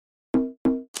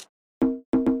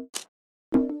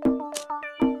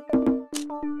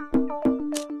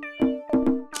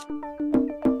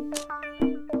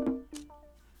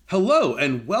Hello,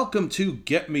 and welcome to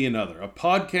Get Me Another, a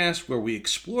podcast where we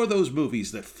explore those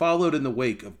movies that followed in the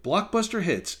wake of blockbuster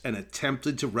hits and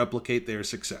attempted to replicate their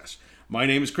success. My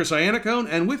name is Chris Iannacone,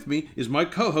 and with me is my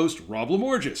co-host, Rob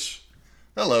Lamorgis.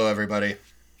 Hello, everybody.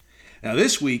 Now,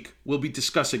 this week, we'll be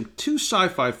discussing two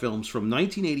sci-fi films from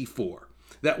 1984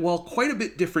 that, while quite a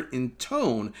bit different in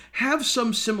tone, have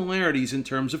some similarities in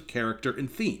terms of character and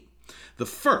theme. The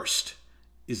first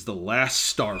is The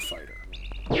Last Starfighter.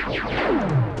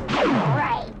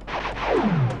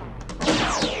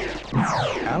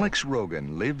 Alex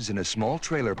Rogan lives in a small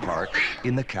trailer park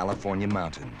in the California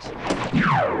mountains.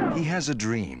 He has a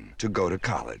dream to go to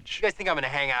college. You guys think I'm gonna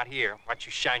hang out here, watch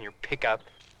you shine your pickup?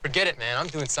 Forget it, man. I'm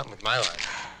doing something with my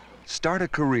life. Start a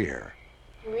career.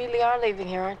 You really are leaving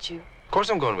here, aren't you? Of course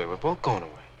I'm going away. We're both going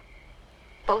away.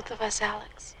 Both of us,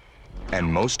 Alex.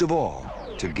 And most of all,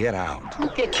 to get out. You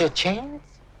get your chance.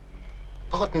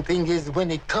 Important thing is when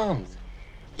it comes,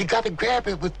 you gotta grab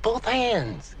it with both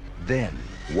hands. Then,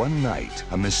 one night,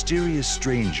 a mysterious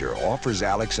stranger offers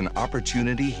Alex an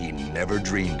opportunity he never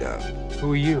dreamed of.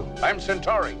 Who are you? I'm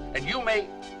Centauri, and you may...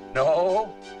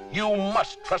 No, you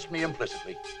must trust me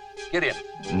implicitly. Get in.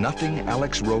 Nothing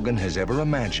Alex Rogan has ever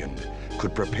imagined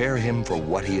could prepare him for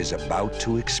what he is about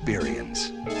to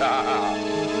experience.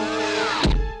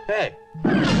 Hey.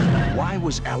 Why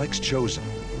was Alex chosen?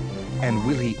 And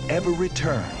will he ever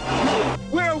return?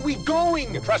 Where are we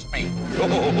going? Trust me.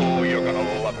 Oh, you're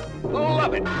gonna love it.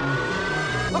 Love it.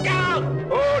 Look out!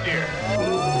 Oh, dear.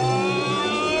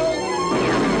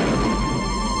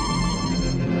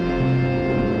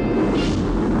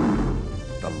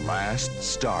 The Last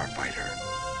Starfighter.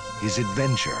 His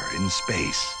adventure in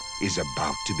space is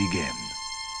about to begin.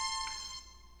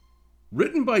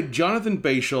 Written by Jonathan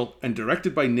Bashel and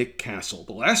directed by Nick Castle,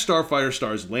 The Last Starfighter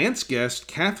stars Lance Guest,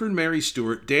 Catherine Mary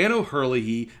Stewart, Dan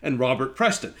O'Herlihy, and Robert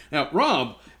Preston. Now,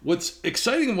 Rob, one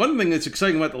thing that's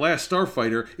exciting about The Last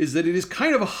Starfighter is that it is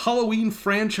kind of a Halloween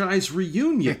franchise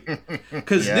reunion.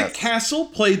 Because Yes. Nick Castle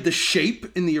played the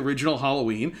Shape in the original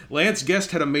Halloween, Lance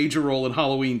Guest had a major role in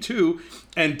Halloween 2,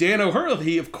 and Dan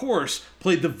O'Herlihy, of course,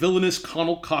 played the villainous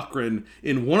Connell Cochran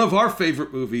in one of our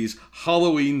favorite movies,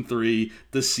 Halloween 3,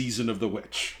 The Season of the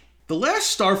Witch. The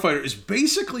Last Starfighter is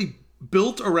basically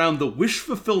built around the wish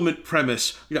fulfillment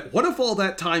premise, what if all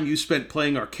that time you spent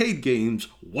playing arcade games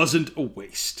wasn't a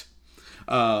waste?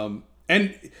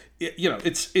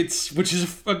 It's which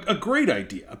is a great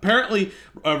idea. Apparently,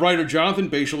 writer Jonathan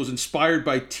Bashel was inspired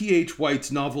by T.H.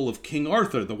 White's novel of King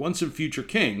Arthur, the once and future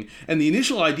king, and the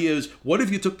initial idea is, what if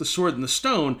you took the sword and the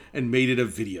stone and made it a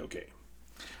video game?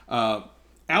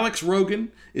 Alex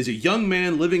Rogan is a young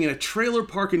man living in a trailer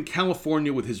park in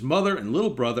California with his mother and little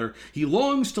brother. He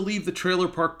longs to leave the trailer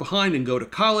park behind and go to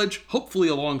college, hopefully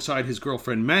alongside his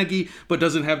girlfriend Maggie, but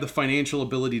doesn't have the financial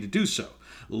ability to do so.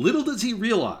 Little does he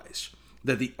realize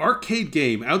that the arcade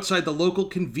game outside the local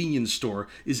convenience store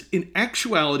is in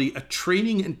actuality a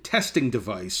training and testing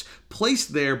device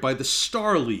placed there by the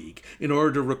Star League in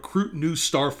order to recruit new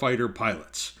starfighter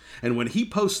pilots. And when he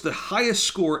posts the highest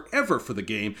score ever for the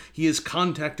game, he is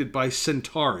contacted by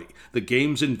Centauri, the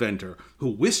game's inventor, who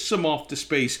whisks him off to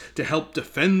space to help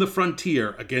defend the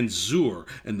frontier against Zur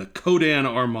and the Kodan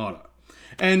Armada.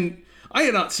 And I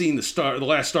had not seen the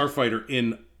Last Starfighter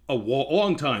in a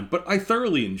long time, but I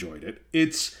thoroughly enjoyed it.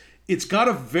 It's got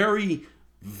a very,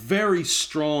 very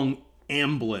strong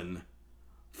Amblin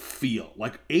feel,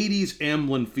 like 80s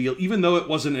Amblin feel, even though it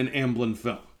wasn't an Amblin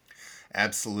film.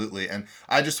 Absolutely. And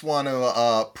I just want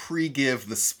to pre-give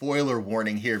the spoiler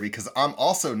warning here because I'm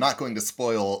also not going to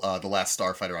spoil The Last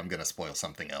Starfighter. I'm going to spoil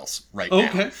something else right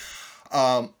now.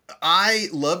 I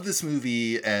loved this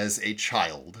movie as a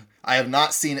child. I have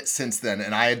not seen it since then,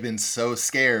 and I had been so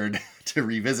scared to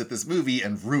revisit this movie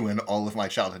and ruin all of my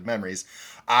childhood memories.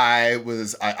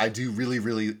 I do really,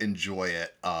 really enjoy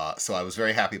it. So I was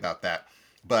very happy about that.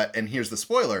 And here's the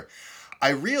spoiler. I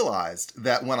realized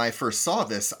that when I first saw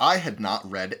this, I had not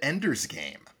read Ender's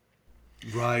Game.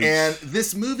 Right. And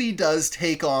this movie does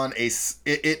take on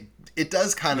it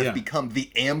does kind of become the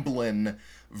Amblin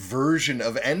version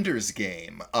of Ender's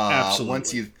Game.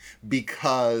 Absolutely.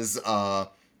 Because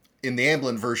in the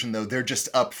Amblin version, though, they're just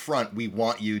up front. We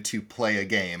want you to play a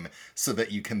game so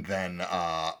that you can then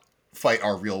fight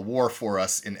our real war for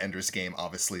us. In Ender's Game,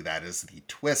 obviously, that is the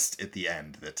twist at the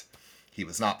end, that he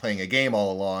was not playing a game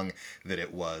all along, that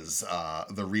it was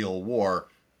the real war.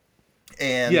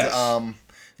 And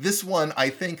this one, I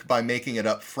think, by making it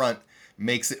up front,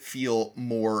 makes it feel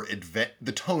more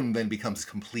the tone then becomes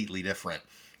completely different.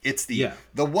 It's the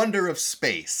wonder of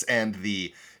space and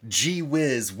the gee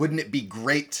whiz, wouldn't it be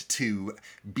great to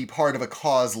be part of a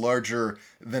cause larger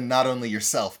than not only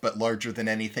yourself, but larger than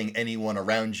anything anyone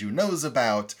around you knows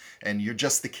about, and you're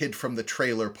just the kid from the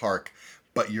trailer park,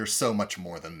 but you're so much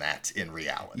more than that in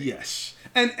reality. Yes.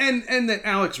 And that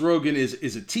Alex Rogan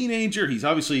is a teenager. He's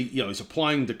obviously, he's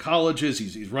applying to colleges.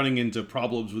 He's running into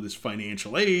problems with his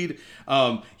financial aid.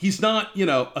 He's not,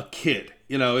 a kid.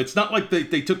 It's not like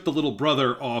they took the little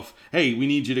brother off, hey, we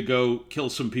need you to go kill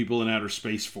some people in outer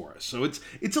space for us. So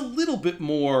it's a little bit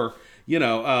more, it's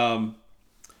a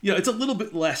little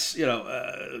bit less,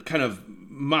 kind of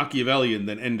Machiavellian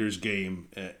than Ender's Game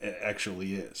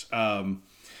actually is.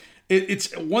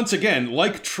 It's once again,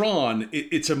 like Tron,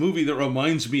 it's a movie that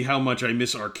reminds me how much I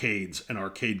miss arcades and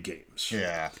arcade games.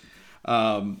 Yeah.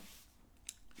 By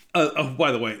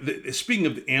the way, speaking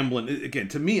of the Amblin, again,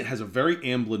 to me, it has a very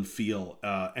Amblin feel,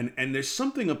 and there's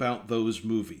something about those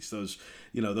movies, those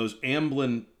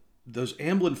Amblin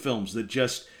films that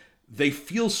just, they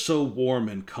feel so warm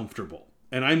and comfortable.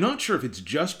 And I'm not sure if it's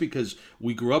just because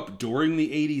we grew up during the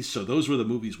 80s, so those were the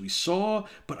movies we saw,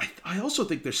 but I also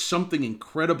think there's something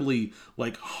incredibly,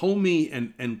 like, homey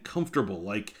and comfortable.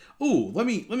 Like, oh, let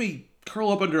me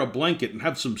curl up under a blanket and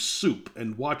have some soup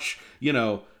and watch,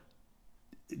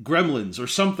 Gremlins or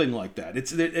something like that.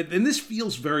 And this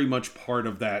feels very much part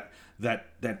of that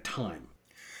time.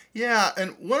 Yeah,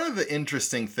 and one of the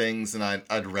interesting things, and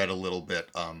I'd read a little bit,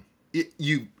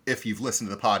 if you've listened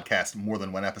to the podcast more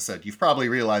than one episode, you've probably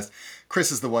realized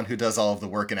Chris is the one who does all of the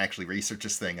work and actually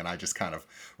researches thing, and I just kind of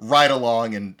ride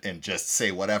along and just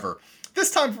say whatever.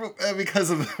 This time, because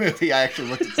of the movie, I actually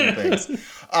looked at some things.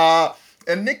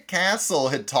 And Nick Castle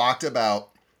had talked about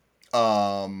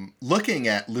looking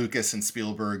at Lucas and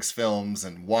Spielberg's films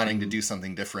and wanting to do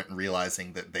something different and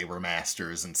realizing that they were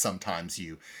masters, and sometimes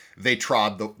they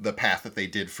trod the path that they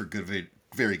did for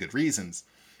very good reasons.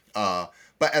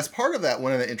 But as part of that,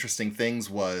 one of the interesting things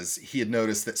was he had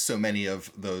noticed that so many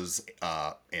of those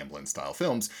Amblin-style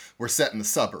films were set in the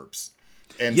suburbs.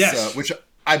 And yes. Which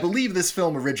I believe this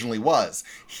film originally was.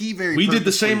 We did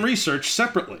the same research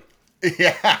separately.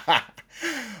 Yeah.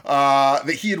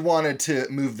 That he had wanted to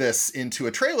move this into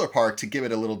a trailer park to give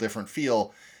it a little different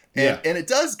feel. And it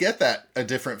does get a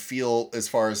different feel as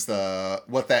far as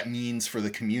what that means for the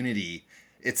community.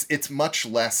 It's much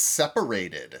less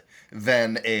separated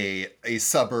than a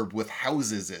suburb with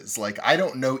houses is. Like, I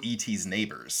don't know E.T.'s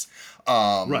neighbors.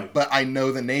 Right. But I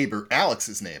know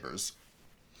Alex's neighbors.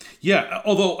 Yeah,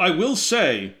 although I will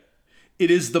say, it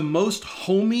is the most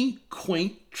homey,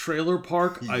 quaint trailer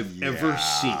park I've ever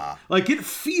seen. Like, it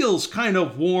feels kind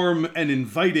of warm and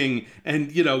inviting, and,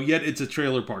 yet it's a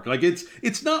trailer park. Like,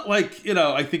 it's not like,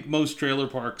 I think most trailer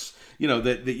parks,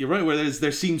 that you're right, where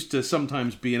there seems to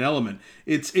sometimes be an element.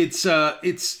 It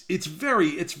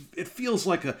feels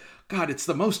like it's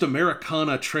the most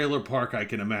Americana trailer park I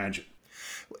can imagine.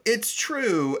 It's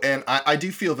true, and I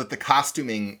do feel that the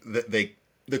costuming,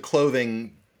 the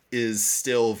clothing is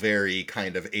still very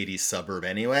kind of 80s suburb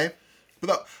anyway.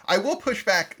 But I will push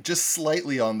back just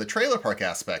slightly on the trailer park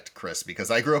aspect, Chris,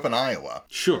 because I grew up in Iowa.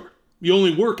 Sure. You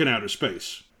only work in outer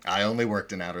space. I only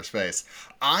worked in outer space.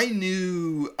 I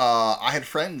knew I had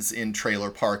friends in trailer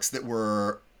parks that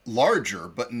were larger,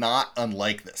 but not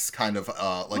unlike this, kind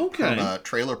of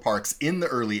trailer parks in the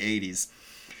early 80s.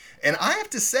 And I have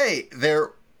to say,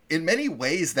 they're, in many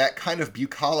ways, that kind of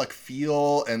bucolic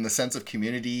feel and the sense of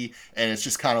community, and it's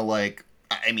just kind of like,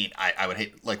 I would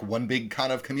hate, like, one big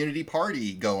kind of community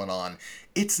party going on.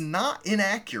 It's not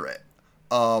inaccurate.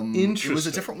 It was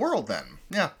a different world then.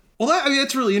 Yeah. Well,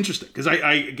 that's really interesting, because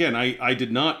I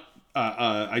did not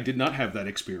have that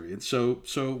experience. So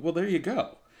well, there you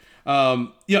go.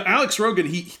 Alex Rogan,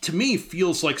 he to me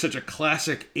feels like such a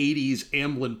classic 80s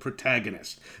Amblin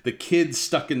protagonist. The kid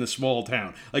stuck in the small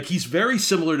town. Like, he's very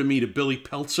similar to me to Billy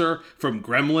Peltzer from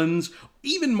Gremlins,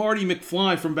 even Marty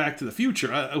McFly from Back to the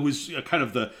Future, who's kind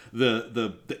of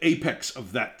the apex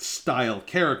of that style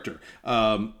character.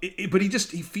 But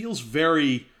he feels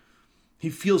very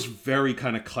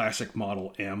kind of classic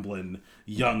model Amblin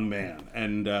young man,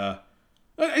 and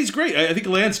he's great. I think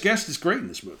Lance Guest is great in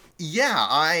this movie.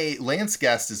 Yeah, Lance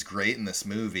Guest is great in this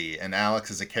movie, and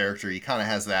Alex as a character, he kind of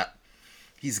has that.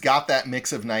 He's got that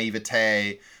mix of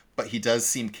naivete, but he does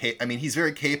seem. He's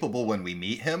very capable when we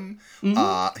meet him.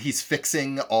 Mm-hmm. He's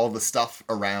fixing all the stuff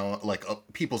around, like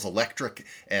people's electric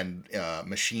and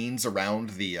machines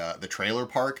around the trailer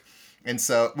park, and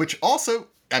so which also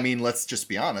I mean, let's just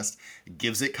be honest,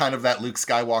 gives it kind of that Luke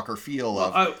Skywalker feel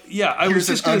of, I was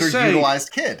just an going to say,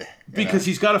 underutilized kid. Because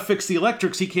he's got to fix the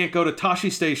electrics, he can't go to Tashi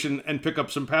Station and pick up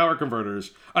some power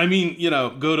converters. I mean,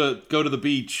 go to the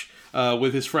beach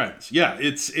with his friends. Yeah,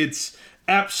 it's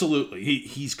absolutely.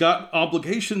 He's got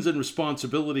obligations and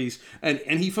responsibilities, and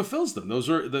he fulfills them. Those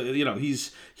are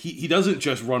he doesn't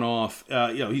just run off.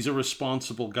 He's a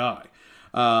responsible guy.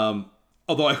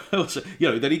 Although I will say,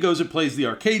 that he goes and plays the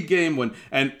arcade game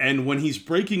when he's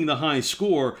breaking the high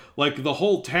score, like the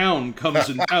whole town comes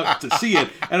out to see it,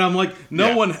 and I'm like,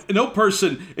 no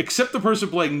person except the person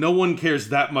playing, no one cares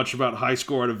that much about high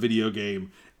score at a video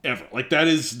game ever. Like that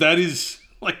is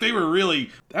like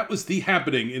that was the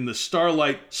happening in the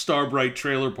Starbright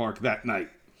trailer park that night.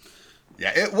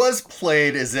 Yeah, it was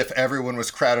played as if everyone was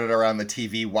crowded around the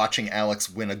TV watching Alex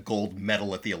win a gold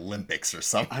medal at the Olympics or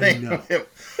something. I know.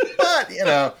 But,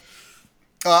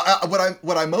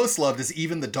 what I most loved is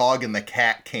even the dog and the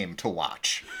cat came to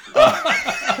watch.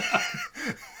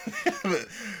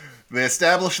 They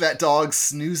established that dog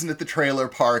snoozing at the trailer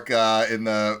park in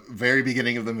the very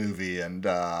beginning of the movie, and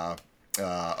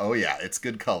it's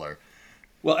good color.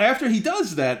 Well, after he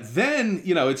does that, then,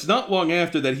 it's not long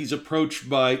after that he's approached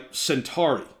by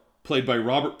Centauri, played by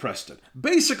Robert Preston,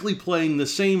 basically playing the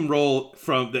same role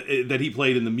that he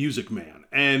played in The Music Man.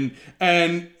 And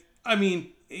I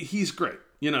mean, he's great.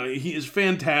 He is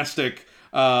fantastic.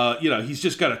 He's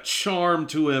just got a charm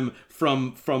to him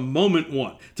from moment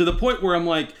one, to the point where I'm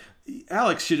like,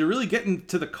 Alex, should you really get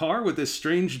into the car with this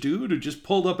strange dude who just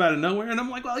pulled up out of nowhere? And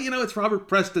I'm like, well, it's Robert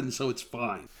Preston, so it's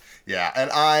fine. Yeah, and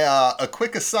a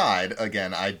quick aside,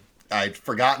 again, I'd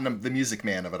forgotten the Music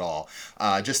Man of it all.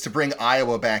 Just to bring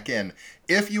Iowa back in,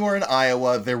 if you are in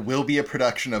Iowa, there will be a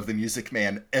production of The Music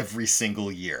Man every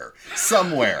single year.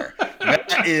 Somewhere.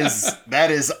 That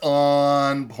is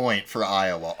on point for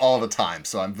Iowa all the time,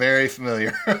 so I'm very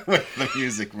familiar with The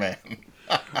Music Man.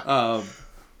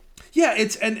 Yeah,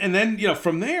 it's and then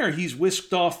from there he's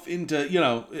whisked off into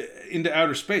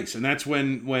outer space, and that's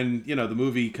when the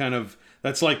movie kind of,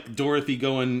 that's like Dorothy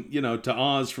going to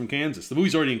Oz from Kansas. The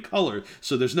movie's already in color,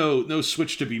 so there's no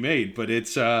switch to be made. But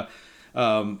it's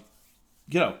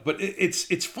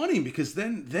it's funny because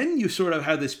then you sort of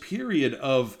have this period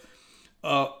of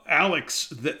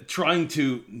Alex trying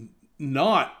to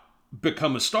not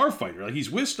become a starfighter. Like he's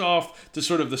whisked off to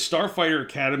sort of the Starfighter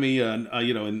Academy on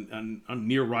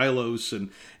near Rylos,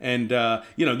 and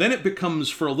then it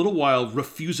becomes for a little while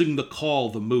Refusing the Call,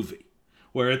 the movie,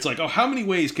 where it's like, oh, how many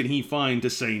ways can he find to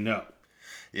say no?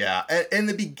 Yeah, in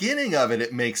the beginning of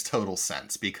it makes total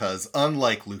sense, because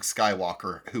unlike Luke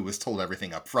Skywalker, who was told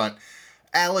everything up front,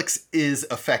 Alex is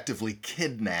effectively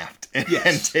kidnapped and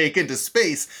taken to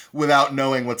space without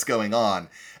knowing what's going on.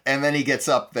 And then he gets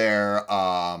up there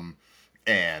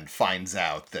and finds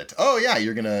out that, oh yeah,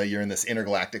 you're in this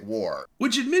intergalactic war,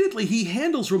 which admittedly he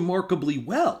handles remarkably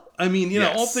well. I mean,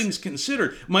 all things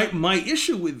considered, my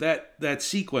issue with that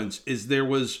sequence is there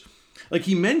was, like,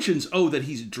 he mentions, that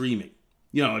he's dreaming.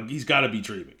 He's got to be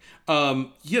dreaming.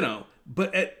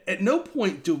 But at no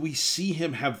point do we see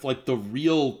him have like the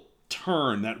real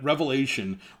turn, that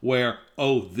revelation where,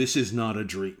 oh, this is not a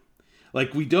dream.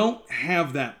 Like, we don't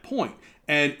have that point.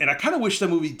 And I kind of wish that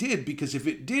movie did, because if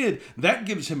it did, that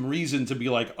gives him reason to be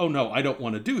like, oh no, I don't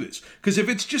want to do this. Because if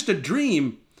it's just a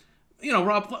dream,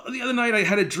 Rob, the other night I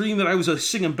had a dream that I was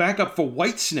singing backup for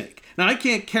Whitesnake. Now, I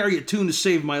can't carry a tune to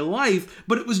save my life,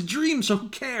 but it was a dream, so who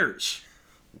cares?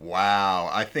 Wow,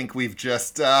 I think we've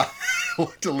just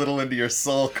looked a little into your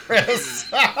soul, Chris.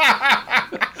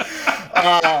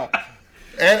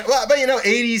 But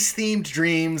 80s themed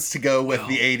dreams to go with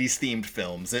the 80s themed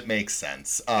films. It makes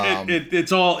sense.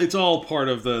 It's all part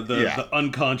of the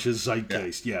unconscious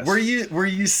zeitgeist. Yeah. Yes. Were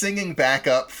you singing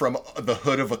backup from the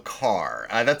hood of a car?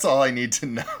 That's all I need to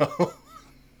know.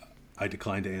 I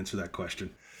decline to answer that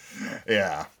question.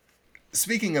 Yeah.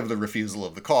 Speaking of the refusal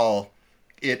of the call,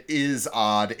 it is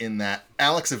odd in that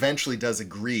Alex eventually does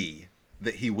agree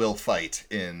that he will fight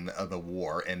in the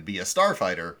war and be a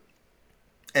starfighter,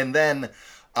 and then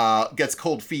gets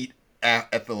cold feet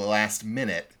at the last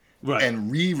minute, right,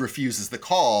 and refuses the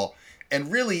call.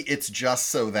 And really, it's just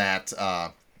so that,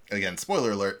 again,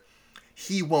 spoiler alert,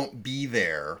 he won't be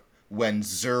there when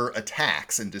Zur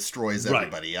attacks and destroys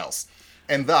everybody else.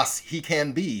 And thus, he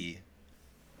can be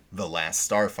the last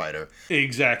starfighter.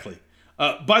 Exactly.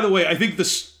 By the way, I think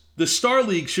the Star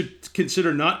League should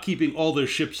consider not keeping all their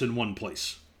ships in one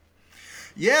place.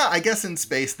 Yeah, I guess in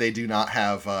space they do not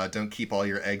have "don't keep all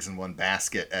your eggs in one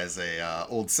basket" as a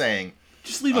old saying.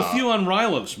 Just leave a few on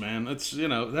Rylos, man. That's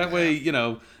that way,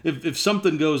 if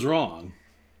something goes wrong.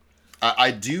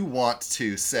 I do want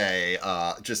to say,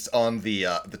 just on the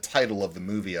title of the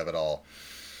movie of it all,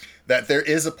 that there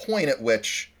is a point at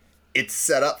which it's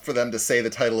set up for them to say the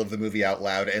title of the movie out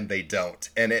loud, and they don't.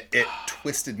 And it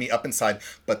twisted me up inside.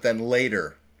 But then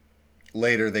later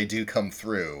they do come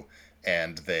through,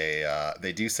 and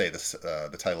they do say this,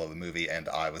 the title of the movie, and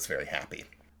I was very happy.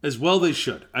 As well they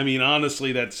should. I mean,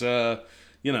 honestly, that's, it's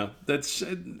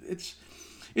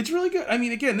really good. I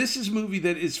mean, again, this is a movie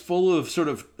that is full of sort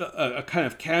of a kind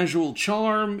of casual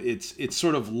charm. It's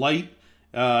sort of light.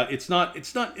 It's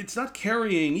not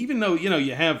carrying, even though,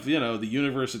 you have, the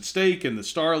universe at stake and the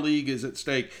Star League is at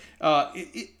stake.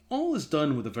 It all is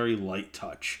done with a very light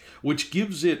touch, which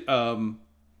gives it,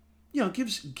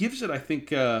 gives it, I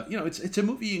think, it's a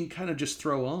movie you can kind of just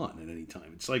throw on at any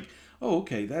time. It's like, oh,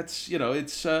 okay, that's,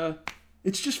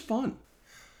 it's just fun.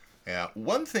 Yeah,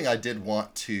 one thing I did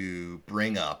want to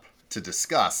bring up to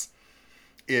discuss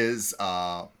is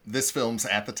this film's,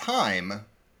 at the time,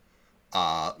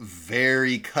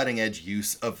 very cutting-edge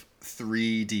use of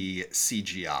 3D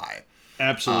CGI.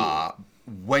 Absolutely.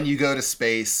 When you go to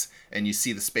space and you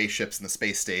see the spaceships and the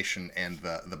space station and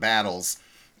the battles,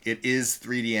 it is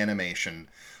 3D animation.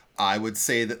 I would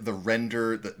say that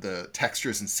the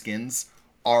textures and skins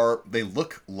they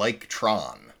look like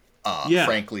Tron.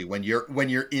 Frankly, when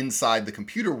you're inside the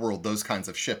computer world, those kinds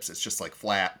of ships, it's just like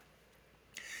flat.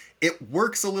 It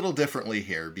works a little differently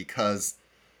here because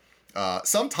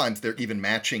sometimes they're even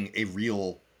matching a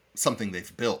real something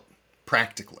they've built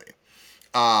practically,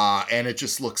 and it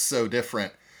just looks so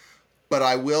different. But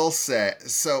I will say,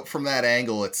 so from that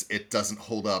angle, it doesn't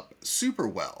hold up super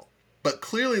well. But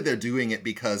clearly they're doing it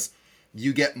because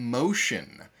you get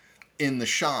motion in the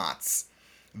shots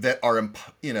that are,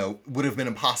 would have been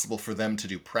impossible for them to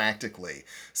do practically.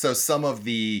 So some of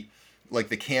the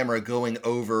camera going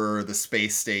over the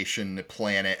space station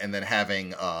planet and then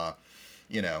having,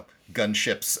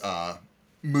 gunships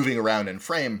moving around in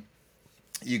frame,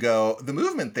 the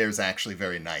movement there is actually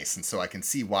very nice. And so I can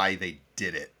see why they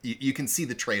did it. You can see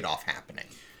the trade-off happening.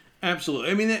 Absolutely.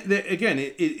 I mean, again,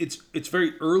 it's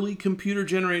very early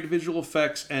computer-generated visual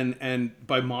effects, and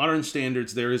by modern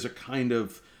standards, there is a kind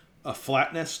of a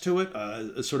flatness to it,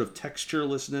 a sort of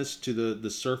texturelessness to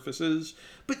the surfaces.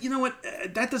 But you know what?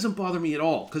 That doesn't bother me at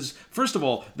all, because first of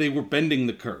all, they were bending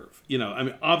the curve. I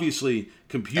mean, obviously,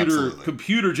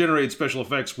 computer generated special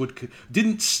effects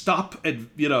didn't stop at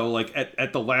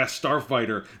at the Last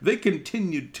Starfighter. They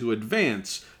continued to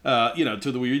advance.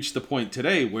 Till we reach the point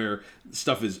today where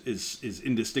stuff is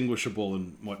indistinguishable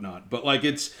and whatnot. But like so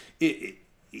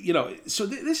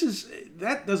this is,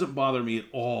 that doesn't bother me at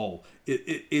all.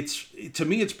 It's to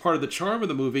me, it's part of the charm of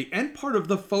the movie and part of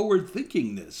the forward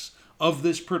thinkingness of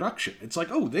this production. It's like,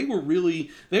 oh, they were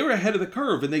ahead of the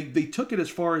curve, and they took it as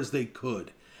far as they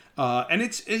could. And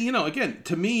it's, again,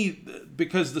 to me,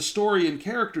 because the story and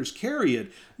characters carry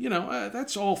it,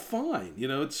 that's all fine.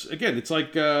 It's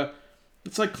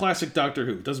like classic Doctor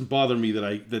Who. It doesn't bother me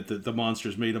that the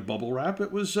monsters made of bubble wrap.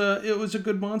 It was a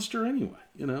good monster anyway,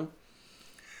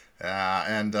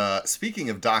 And speaking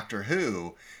of Doctor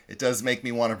Who, it does make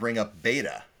me want to bring up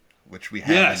Beta, which we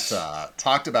haven't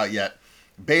talked about yet.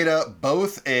 Beta,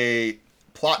 both a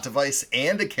plot device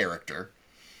and a character,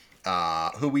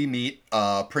 who we meet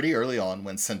pretty early on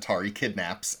when Centauri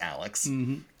kidnaps Alex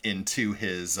into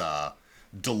his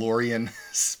DeLorean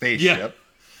spaceship.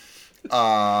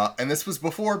 Yeah. And this was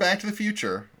before Back to the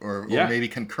Future, or maybe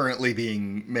concurrently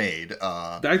being made.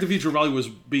 Back to the Future probably was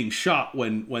being shot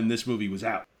when this movie was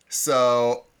out.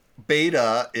 So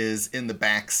Beta is in the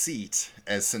back seat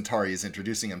as Centauri is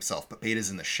introducing himself, but Beta's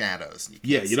in the shadows.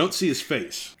 You don't see his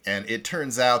face. And it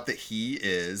turns out that he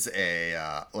is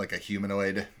a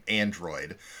humanoid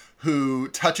android who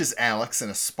touches Alex and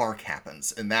a spark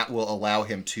happens, and that will allow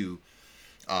him to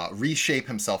reshape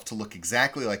himself to look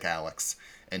exactly like Alex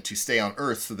and to stay on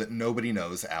Earth so that nobody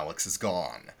knows Alex is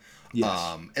gone.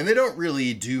 Yes. And they don't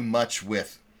really do much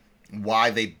with why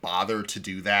they bother to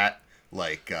do that.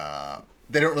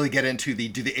 They don't really get into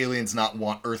do the aliens not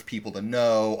want Earth people to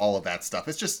know, all of that stuff.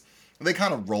 It's just, they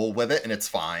kind of roll with it, and it's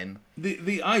fine.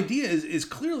 The idea is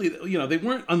clearly, they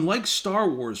weren't, unlike Star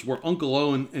Wars, where Uncle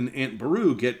Owen and Aunt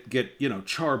Beru get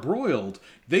charbroiled.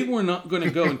 They were not going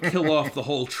to go and kill off the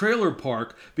whole trailer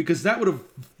park, because that would have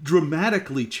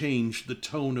dramatically changed the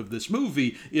tone of this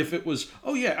movie if it was,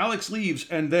 oh yeah, Alex leaves,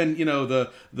 and then the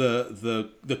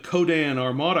Kodan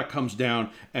Armada comes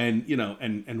down and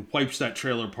and wipes that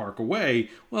trailer park away.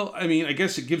 Well, I mean, I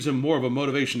guess it gives him more of a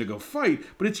motivation to go fight,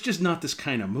 but it's just not this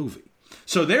kind of movie.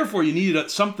 So therefore, you needed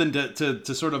something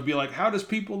to sort of be like, why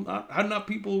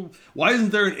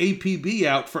isn't there an APB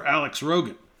out for Alex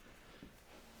Rogan?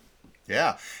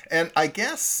 Yeah. And I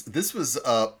guess this was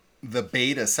the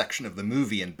beta section of the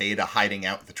movie, and Beta hiding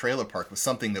out at the trailer park was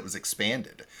something that was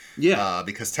expanded. Yeah.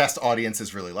 Because test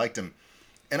audiences really liked him.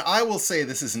 And I will say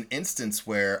this is an instance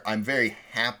where I'm very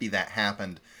happy that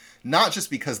happened, not just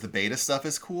because the beta stuff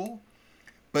is cool,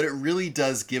 but it really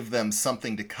does give them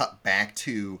something to cut back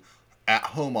to at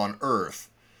home on Earth,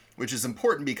 which is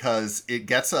important because it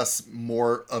gets us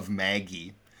more of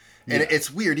Maggie. And it's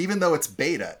weird, even though it's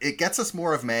Beta, it gets us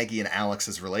more of Maggie and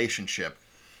Alex's relationship,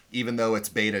 even though it's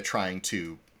Beta trying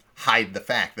to hide the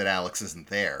fact that Alex isn't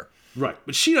there. Right,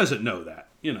 but she doesn't know that,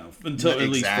 until at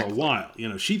least for a while.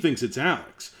 She thinks it's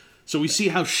Alex. So we see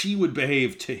how she would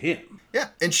behave to him. Yeah,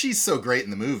 and she's so great in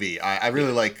the movie. I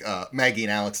really like Maggie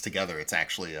and Alex together. It's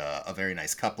actually a very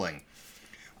nice coupling.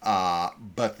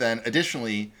 But then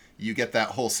additionally, you get that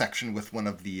whole section with one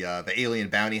of the alien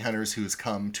bounty hunters who's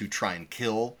come to try and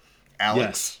kill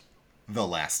Alex, the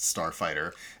last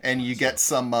starfighter. And you get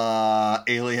some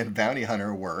alien bounty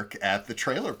hunter work at the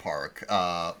trailer park,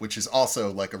 which is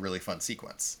also like a really fun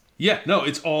sequence. Yeah, no,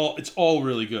 it's all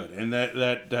really good. And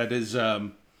that is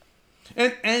and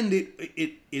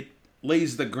it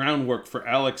lays the groundwork for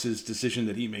Alex's decision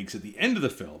that he makes at the end of the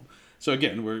film. So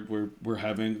again, we're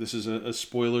having, this is a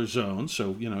spoiler zone.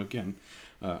 So, again,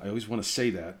 I always want to say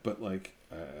that, but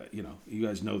you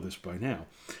guys know this by now.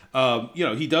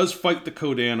 He does fight the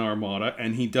Kodan Armada,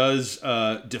 and he does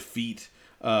defeat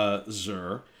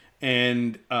Zur,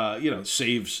 and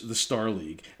saves the Star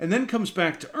League, and then comes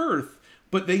back to Earth.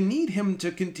 But they need him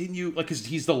to continue, because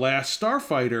he's the last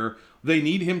starfighter. They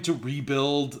need him to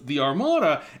rebuild the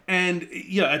Armada, and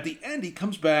at the end he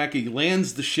comes back, he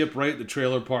lands the ship right at the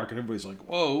trailer park, and everybody's like,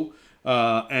 "Whoa!"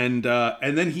 And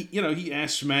then he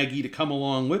asks Maggie to come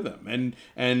along with him,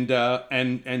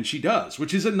 and she does,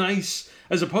 which is a nice,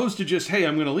 as opposed to just, "Hey,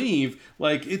 I'm going to leave."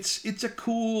 Like it's a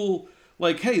cool,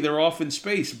 like, hey, they're off in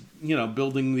space,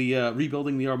 rebuilding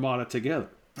the Armada together.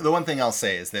 The one thing I'll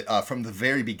say is that from the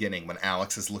very beginning, when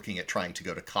Alex is looking at trying to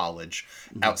go to college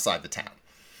outside the town,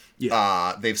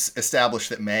 they've established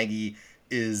that Maggie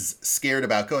is scared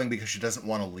about going because she doesn't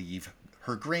want to leave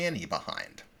her granny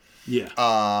behind.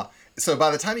 Yeah. So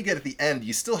by the time you get at the end,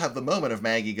 you still have the moment of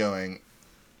Maggie going,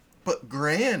 "But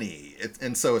Granny,"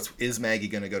 and so is Maggie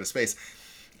going to go to space?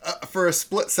 For a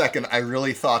split second, I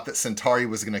really thought that Centauri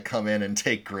was going to come in and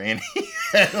take Granny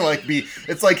and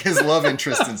it's like his love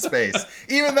interest in space,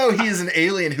 even though he is an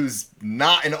alien who's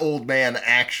not an old man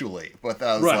actually. But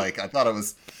that was I thought it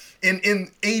was in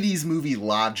 80s movie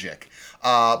logic.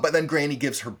 But then Granny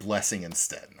gives her blessing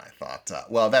instead, and I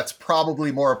thought, well, that's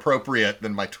probably more appropriate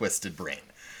than my twisted brain.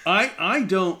 I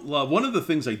don't love, one of the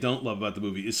things I don't love about the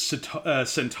movie is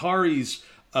Centauri's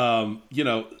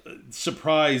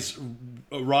surprise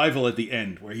arrival at the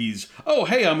end, where he's, "Oh,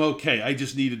 hey, I'm okay. I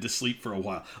just needed to sleep for a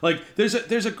while." Like there's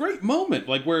a great moment,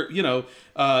 like where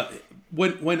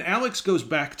when Alex goes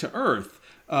back to Earth,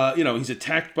 he's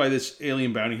attacked by this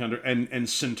alien bounty hunter, and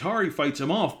Centauri fights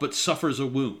him off, but suffers a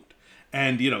wound.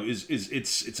 And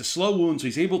it's a slow wound, so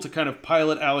he's able to kind of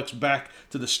pilot Alex back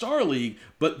to the Star League,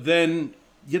 but then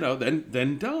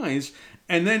dies.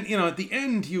 And then, at the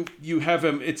end, you have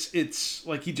him, it's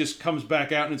like he just comes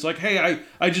back out, and it's like, "Hey,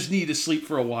 I just need to sleep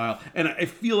for a while." And I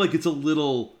feel like it's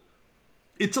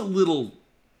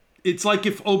like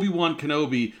if Obi-Wan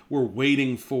Kenobi were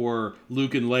waiting for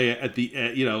Luke and Leia at the,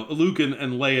 Luke and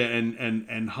Leia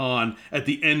and Han at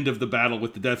the end of the battle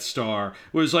with the Death Star,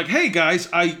 where it's like, "Hey guys,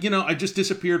 I just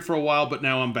disappeared for a while, but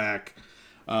now I'm back."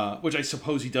 Which I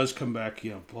suppose he does come back,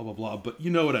 blah, blah, blah. But you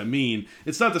know what I mean.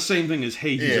 It's not the same thing as,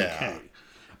 "Hey, he's okay."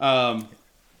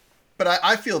 But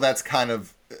I feel that's kind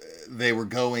of, they were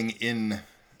going in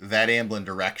that Amblin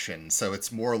direction. So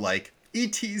it's more like,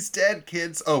 "E.T.'s dead,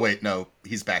 kids. Oh, wait, no,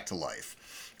 he's back to life."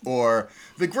 Or,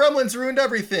 "The gremlins ruined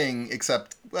everything,"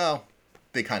 except, well,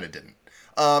 they kind of didn't.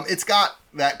 It's got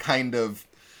that kind of,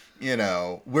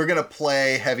 we're going to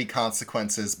play heavy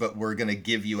consequences, but we're going to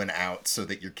give you an out so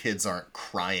that your kids aren't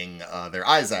crying their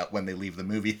eyes out when they leave the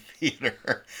movie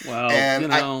theater. Well,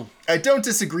 and I don't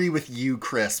disagree with you,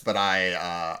 Chris, but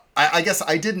I guess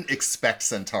I didn't expect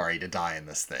Centauri to die in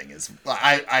this thing.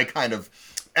 I kind of,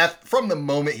 from the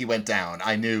moment he went down,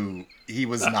 I knew he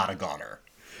was not a goner.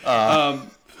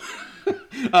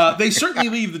 They certainly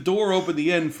leave the door open at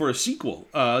the end for a sequel.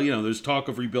 There's talk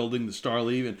of rebuilding the Star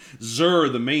League, and Zur,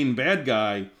 the main bad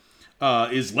guy,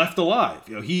 is left alive.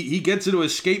 He gets into an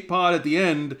escape pod at the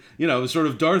end, sort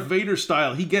of Darth Vader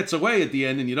style. He gets away at the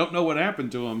end, and you don't know what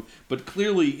happened to him, but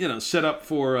clearly, set up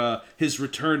for his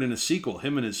return in a sequel.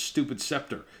 Him and his stupid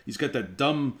scepter. He's got that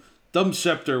dumb dumb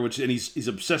scepter, and he's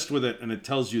obsessed with it, and it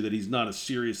tells you that he's not a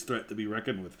serious threat to be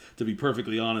reckoned with, to be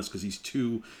perfectly honest, because he's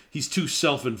too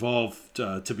self-involved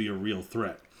to be a real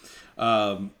threat.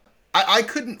 I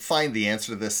couldn't find the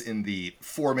answer to this in the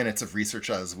 4 minutes of research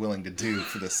I was willing to do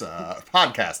for this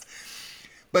podcast.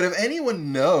 But if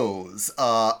anyone knows,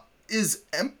 is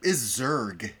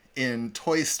Zurg in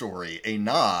Toy Story a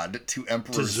nod to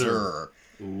Emperor Zur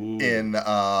in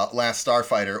Last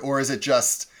Starfighter? Or is it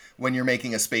just when you're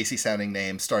making a spacey sounding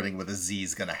name starting with a Z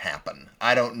is going to happen?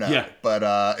 I don't know. Yeah.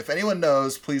 But if anyone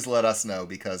knows, please let us know,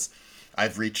 because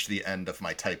I've reached the end of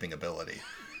my typing ability.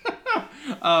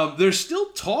 There's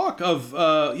still talk of,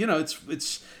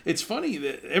 it's funny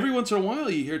that every once in a while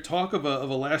you hear talk of a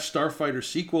Last Starfighter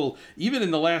sequel. Even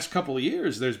in the last couple of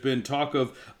years, there's been talk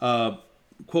of,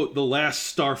 quote, The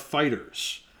Last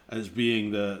Starfighters as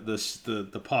being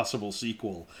the possible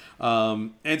sequel.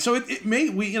 And so it may,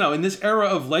 in this era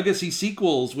of legacy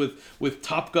sequels with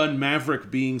Top Gun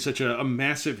Maverick being such a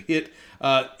massive hit,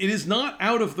 it is not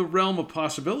out of the realm of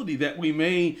possibility that we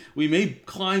may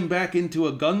climb back into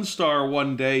a Gunstar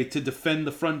one day to defend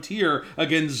the frontier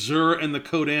against Zur and the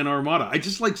Kodan Armada. I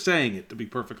just like saying it, to be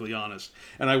perfectly honest,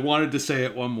 and I wanted to say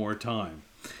it one more time.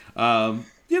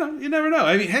 You never know.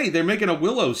 I mean, hey, they're making a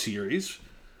Willow series.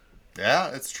 Yeah,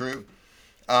 it's true.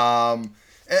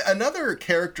 Another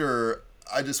character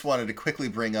I just wanted to quickly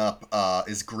bring up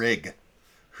is Grig,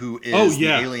 who is the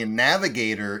alien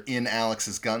navigator in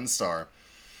Alex's Gunstar.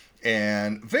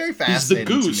 And very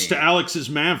fascinating. He's the goose to Alex's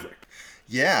Maverick.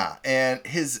 Yeah, and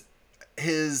his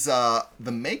the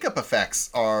makeup effects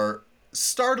are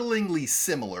startlingly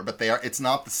similar, but it's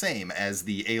not the same as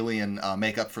the alien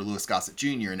makeup for Louis Gossett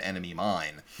Jr. in Enemy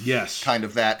Mine. Yes. Kind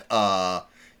of that,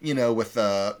 with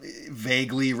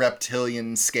vaguely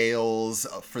reptilian scales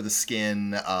for the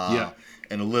skin,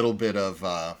 and a little bit of,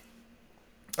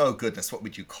 oh goodness, what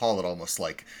would you call it? Almost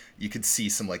like you could see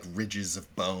some like ridges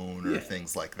of bone or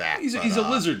things like that. He's a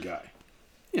lizard guy.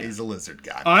 Yeah. He's a lizard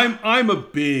guy. I'm a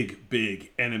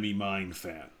big Enemy Mine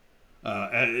fan.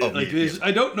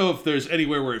 I don't know if there's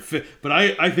anywhere where it fit, but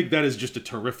I think that is just a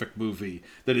terrific movie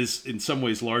that is in some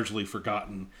ways largely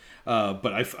forgotten.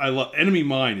 But I love Enemy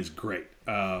Mine is great,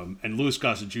 and Louis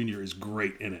Gossett Jr. is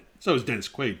great in it. So is Dennis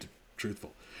Quaid,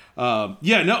 truthful.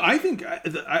 I think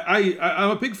I'm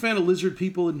a big fan of lizard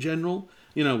people in general.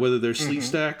 Whether they're sleep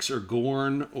stacks or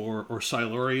Gorn or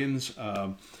Silurians.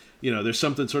 There's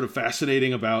something sort of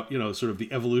fascinating about sort of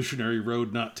the evolutionary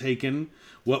road not taken.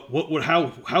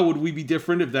 How would we be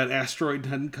different if that asteroid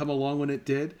hadn't come along when it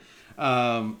did?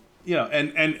 And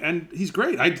he's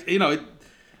great. I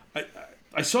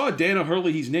saw Dana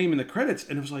Hurley's name in the credits,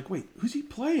 and it was like, wait, who's he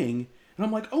playing? And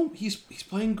I'm like, oh, he's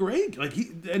playing Greg. Like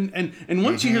and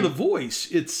once you hear the voice,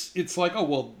 it's like, oh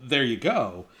well, there you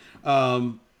go.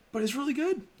 But it's really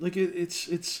good. Like it's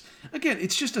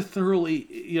just a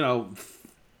thoroughly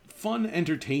fun,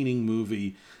 entertaining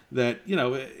movie that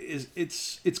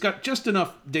it's got just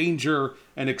enough danger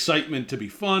and excitement to be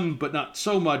fun, but not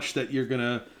so much that you're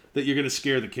gonna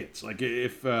scare the kids. Like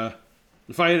if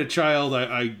I had a child,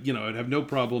 I'd have no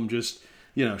problem just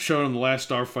showing them The Last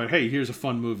Starfighter. Hey, here's a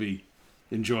fun movie,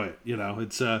 enjoy it.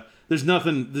 It's there's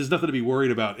nothing to be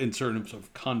worried about in terms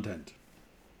of content.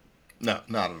 No,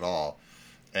 not at all.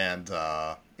 And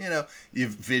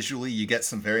you get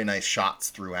some very nice shots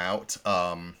throughout.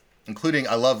 Including,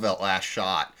 I love that last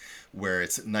shot where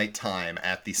it's nighttime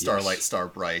at the Starlight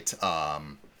Starbright,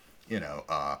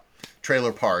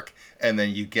 trailer park, and then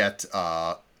you get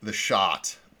the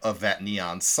shot of that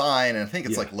neon sign, and I think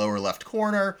it's like lower left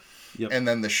corner, and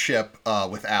then the ship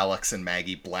with Alex and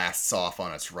Maggie blasts off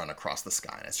on its run across the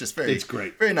sky. And it's just it's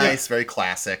great, very nice, very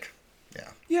classic.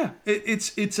 Yeah,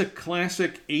 it's a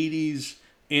classic '80s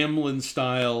Amblin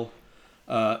style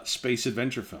space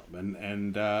adventure film,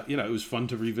 and it was fun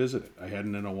to revisit it. I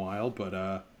hadn't in a while, but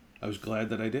I was glad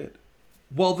that I did.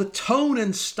 While the tone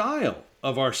and style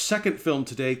of our second film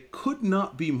today could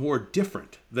not be more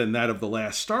different than that of The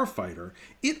Last Starfighter,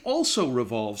 it also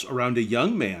revolves around a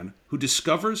young man who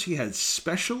discovers he has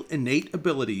special innate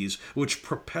abilities which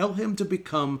propel him to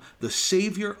become the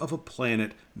savior of a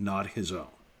planet not his own.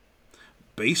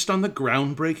 Based on the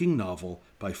groundbreaking novel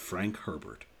by Frank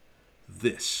Herbert,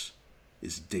 this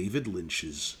is David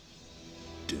Lynch's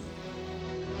Dune.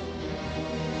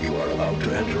 You are about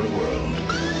to enter a world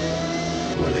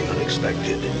where the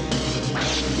unexpected.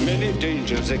 Many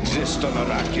dangers exist on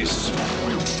Arrakis.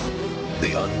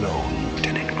 The unknown.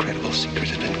 An incredible secret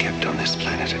has been kept on this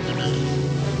planet.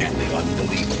 And the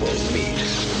unbelievable meet.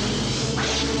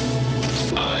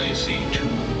 I see two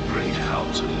great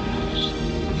houses.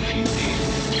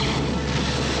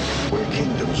 Where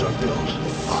kingdoms are built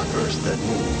on Earth that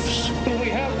moves. We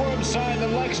have worm-sign the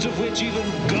likes of which even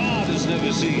God has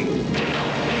never seen.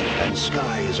 And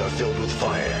skies are filled with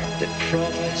fire. The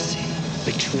prophecy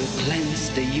which will cleanse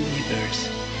the universe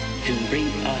and bring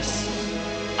us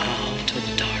out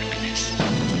of darkness.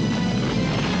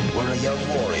 Where a young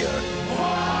warrior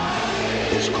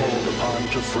is called upon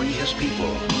to free his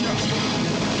people.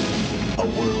 A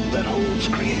world that holds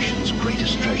creation's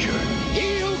greatest treasure.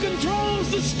 He who controls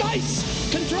the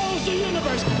space controls the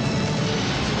universe.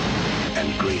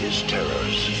 And greatest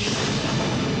terrors.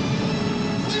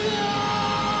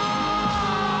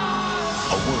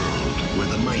 A world where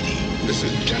the mighty. This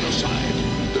is genocide.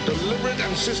 The deliberate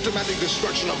and systematic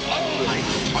destruction of all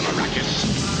life on Arrakis.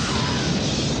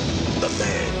 The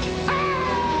mad.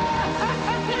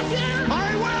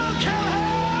 I will kill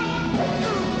him!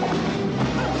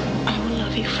 I will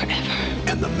love you forever.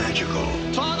 And the magical.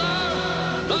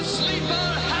 Father, the sleeper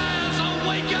has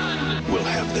awakened! Will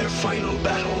have their final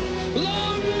battle.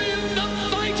 Long live the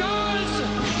fighters!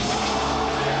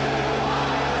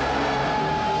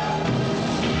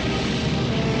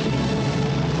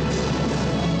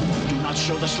 Do not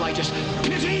show the slightest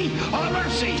pity or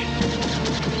mercy!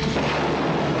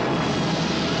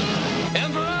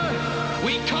 Emperor,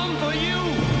 we come for you!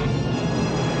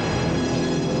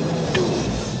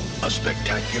 Dune, a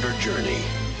spectacular journey.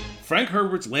 Frank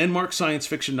Herbert's landmark science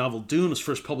fiction novel Dune was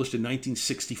first published in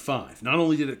 1965. Not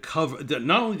only did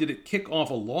it kick off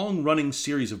a long-running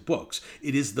series of books,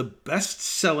 it is the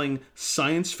best-selling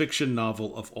science fiction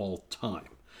novel of all time.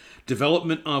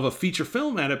 Development of a feature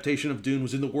film adaptation of Dune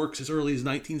was in the works as early as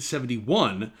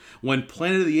 1971, when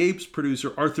Planet of the Apes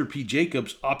producer Arthur P.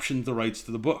 Jacobs optioned the rights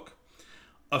to the book.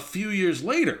 A few years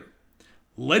later,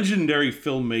 legendary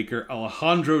filmmaker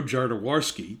Alejandro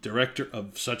Jodorowsky, director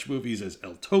of such movies as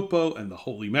El Topo and The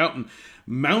Holy Mountain,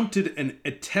 mounted an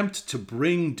attempt to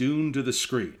bring Dune to the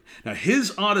screen. Now,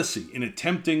 his odyssey in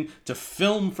attempting to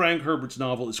film Frank Herbert's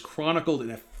novel is chronicled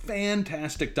in a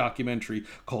fantastic documentary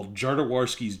called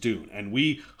Jodorowsky's Dune, and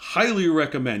we highly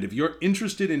recommend, if you're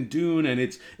interested in Dune and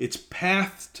its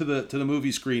path to the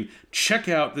movie screen, check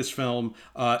out this film.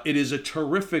 It is a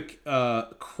terrific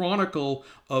chronicle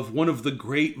of one of the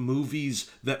great movies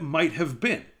that might have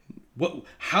been.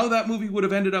 How that movie would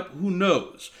have ended up, who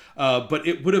knows? But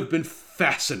it would have been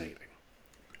fascinating.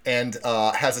 And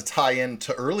has a tie-in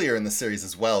to earlier in the series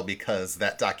as well, because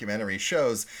that documentary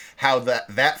shows how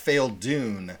that failed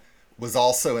Dune was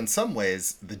also in some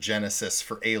ways the genesis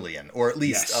for Alien, or at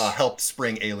least helped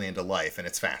spring Alien to life, and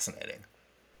it's fascinating.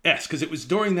 Yes, because it was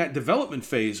during that development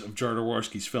phase of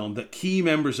Jodorowsky's film that key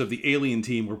members of the Alien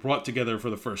team were brought together for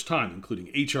the first time,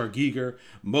 including H.R. Giger,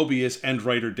 Mobius, and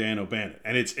writer Dan O'Bannon.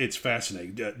 And it's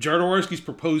fascinating. Jodorowsky's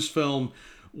proposed film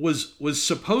was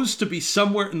supposed to be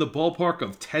somewhere in the ballpark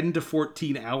of 10 to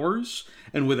 14 hours,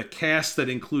 and with a cast that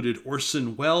included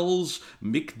Orson Welles,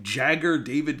 Mick Jagger,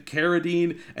 David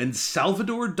Carradine, and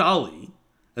Salvador Dali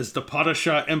as the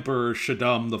Padishah Emperor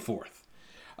Shaddam IV.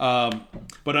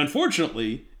 But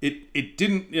unfortunately, it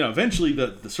didn't, eventually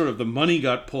the sort of the money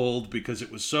got pulled because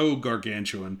it was so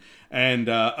gargantuan, and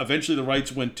eventually the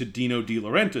rights went to Dino De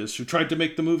Laurentiis, who tried to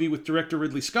make the movie with director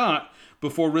Ridley Scott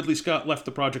before Ridley Scott left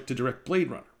the project to direct Blade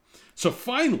Runner. So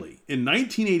finally, in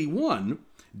 1981,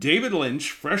 David Lynch,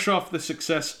 fresh off the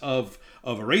success of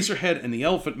Eraserhead and The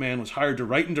Elephant Man, was hired to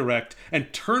write and direct,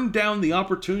 and turned down the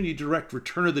opportunity to direct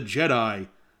Return of the Jedi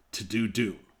to do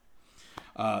Dune.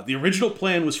 The original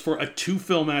plan was for a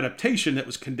 2-film adaptation that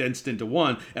was condensed into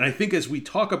one, and I think as we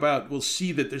talk about, we'll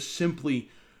see that there's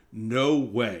simply no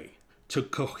way to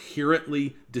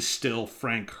coherently distill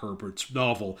Frank Herbert's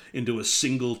novel into a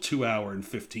single 2-hour and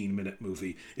 15-minute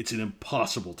movie. It's an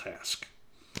impossible task.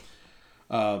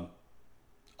 I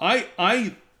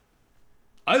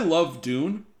love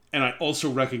Dune, and I also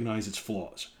recognize its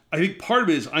flaws. I think part of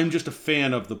it is I'm just a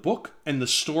fan of the book and the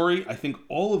story. I think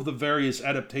all of the various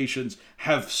adaptations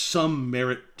have some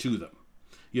merit to them.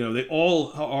 They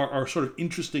all are sort of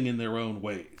interesting in their own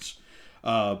ways.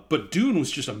 But Dune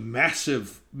was just a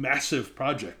massive, massive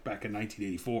project back in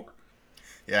 1984.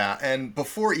 Yeah, and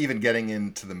before even getting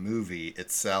into the movie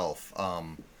itself,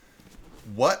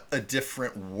 what a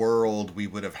different world we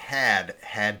would have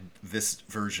had this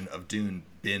version of Dune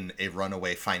been a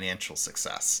runaway financial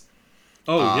success.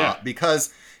 Oh, yeah.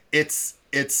 Because it's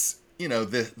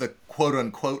the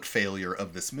quote-unquote failure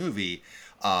of this movie,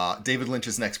 David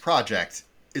Lynch's next project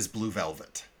is Blue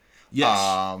Velvet.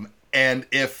 Yes. And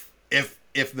if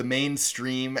the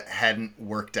mainstream hadn't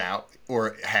worked out,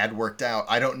 or had worked out,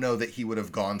 I don't know that he would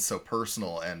have gone so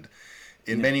personal. And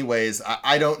in many ways,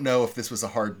 I don't know if this was a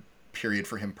hard period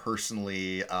for him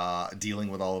personally, dealing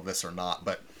with all of this or not.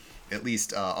 But at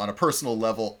least on a personal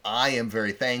level, I am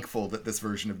very thankful that this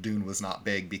version of Dune was not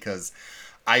big, because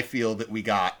I feel that we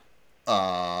got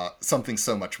something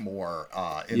so much more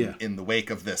in the wake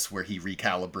of this, where he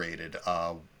recalibrated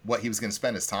what he was going to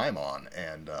spend his time on.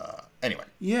 And anyway,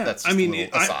 that's just a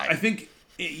little aside. I think,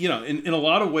 in a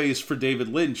lot of ways for David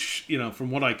Lynch, from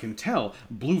what I can tell,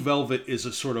 Blue Velvet is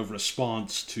a sort of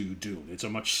response to Dune. It's a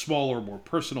much smaller, more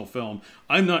personal film.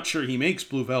 I'm not sure he makes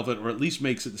Blue Velvet, or at least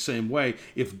makes it the same way,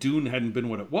 if Dune hadn't been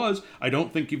what it was. I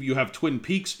don't think if you have Twin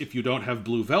Peaks, if you don't have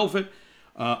Blue Velvet.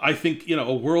 I think,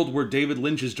 a world where David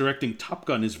Lynch is directing Top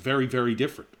Gun is very, very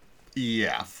different.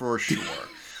 Yeah, for sure.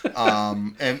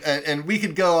 And we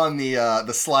could go on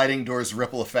the sliding doors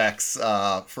ripple effects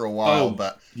for a while,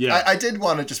 but I did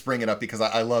want to just bring it up because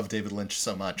I love David Lynch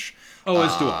so much.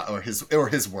 As do I. Or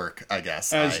his work, I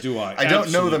guess. As do I. I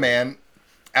don't know the man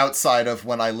outside of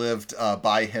when I lived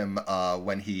by him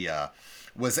when he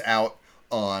was out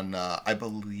on I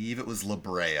believe it was La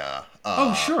Brea.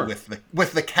 Sure. With the cow.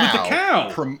 With the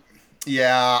cow.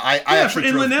 I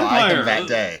actually drove by him that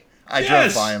day. I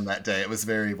drove by him that day. It was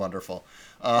very wonderful.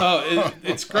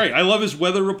 It's great. I love his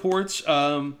weather reports.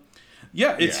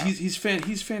 He's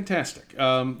fantastic.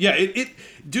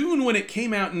 Dune, when it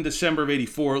came out in December of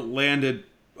 '84, landed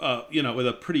with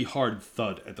a pretty hard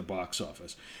thud at the box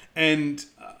office, and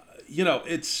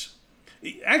it's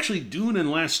actually Dune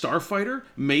and Last Starfighter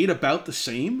made about the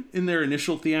same in their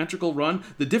initial theatrical run.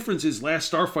 The difference is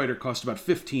Last Starfighter cost about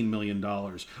 $15 million,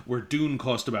 where Dune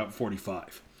cost about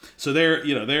 $45. So there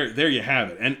you have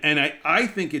it. And I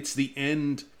think it's the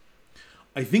end.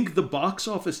 I think the box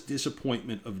office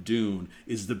disappointment of Dune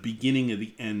is the beginning of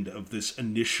the end of this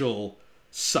initial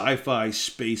sci-fi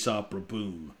space opera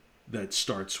boom that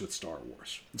starts with Star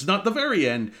Wars. It's not the very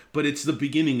end, but it's the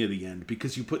beginning of the end,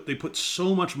 because they put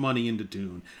so much money into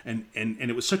Dune, and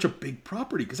it was such a big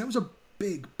property, because that was a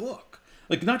big book.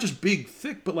 Like, not just big,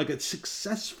 thick, but like a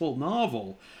successful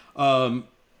novel.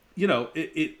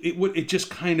 It just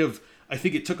kind of, I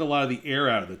think it took a lot of the air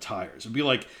out of the tires. It'd be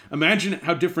like, imagine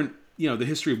how different, the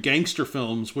history of gangster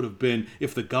films would have been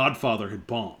if The Godfather had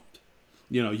bombed.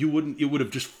 It would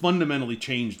have just fundamentally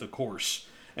changed the course.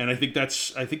 And I think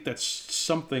that's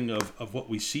something of what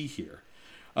we see here.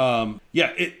 The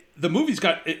movie's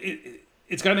got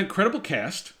it's got an incredible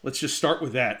cast. Let's just start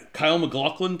with that. Kyle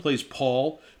MacLachlan plays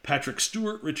Paul. Patrick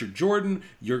Stewart, Richard Jordan,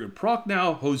 Jürgen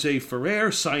Prochnow, Jose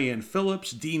Ferrer, Cyan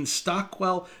Phillips, Dean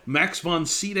Stockwell, Max von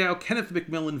Sydow, Kenneth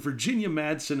McMillan, Virginia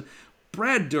Madsen,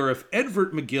 Brad Dourif,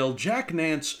 Edvard McGill, Jack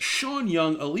Nance, Sean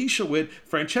Young, Alicia Witt,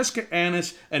 Francesca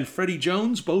Annis, and Freddie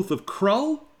Jones, both of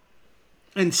Krull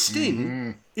and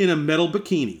Sting in a metal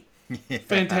bikini. Yes.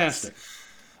 Fantastic.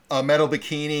 A metal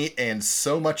bikini and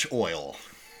so much oil.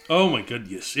 Oh my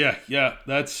goodness. Yeah.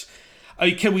 That's...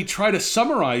 can we try to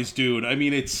summarize Dune? I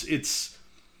mean, it's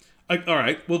all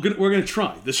right, we're gonna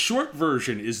try. The short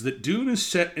version is that Dune is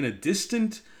set in a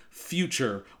distant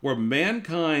future where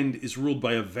mankind is ruled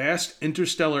by a vast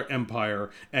interstellar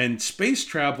empire, and space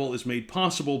travel is made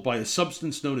possible by a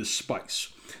substance known as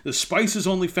spice. The spice is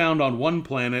only found on one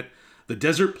planet, the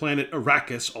desert planet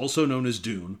Arrakis, also known as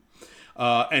Dune.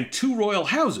 And two royal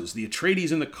houses, the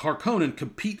Atreides and the Harkonnen,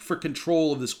 compete for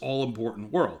control of this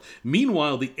all-important world.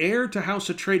 Meanwhile, the heir to House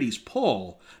Atreides,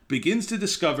 Paul, begins to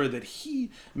discover that he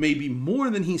may be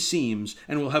more than he seems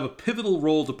and will have a pivotal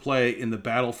role to play in the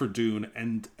battle for Dune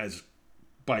and, as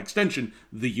by extension,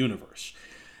 the universe.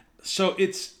 So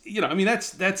it's,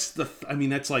 that's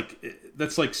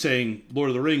like saying Lord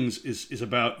of the Rings is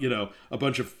about, a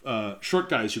bunch of short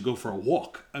guys who go for a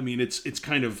walk. I mean, it's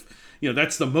kind of...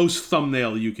 that's the most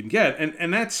thumbnail you can get.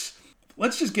 And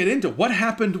let's just get into what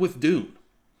happened with Dune.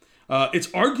 It's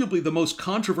arguably the most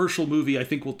controversial movie I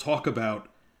think we'll talk about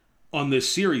on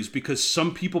this series, because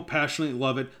some people passionately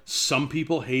love it, some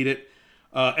people hate it,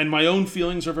 and my own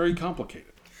feelings are very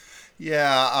complicated.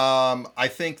 Yeah, I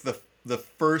think the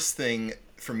first thing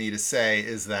for me to say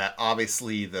is that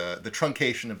obviously the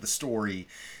truncation of the story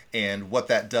and what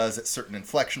that does at certain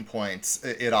inflection points,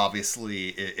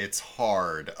 it's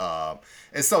hard.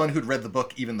 As someone who'd read the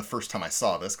book even the first time I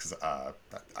saw this, because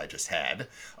I just had,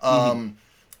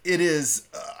 it is,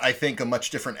 I think, a much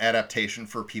different adaptation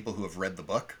for people who have read the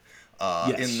book,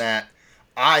 in that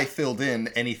I filled in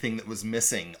anything that was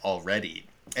missing already.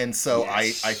 And so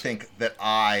yes. I think that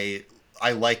I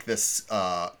like this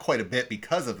quite a bit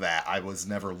because of that. I was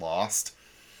never lost.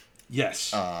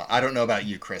 Yes. I don't know about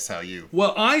you, Chris. How you?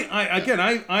 Well, I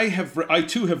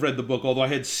too have read the book, although I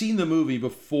had seen the movie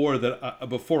before I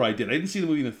did. I didn't see the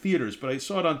movie in the theaters, but I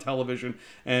saw it on television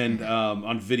and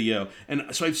on video, and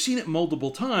so I've seen it multiple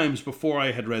times before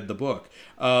I had read the book.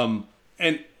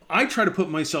 And I try to put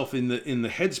myself in the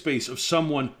headspace of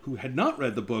someone who had not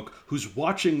read the book, who's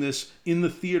watching this in the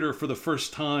theater for the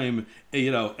first time,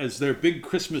 as their big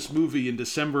Christmas movie in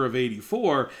December of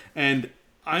 '84. And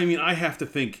I mean, I have to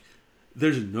think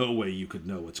there's no way you could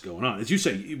know what's going on. As you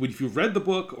say, if you've read the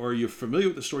book or you're familiar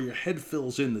with the story, your head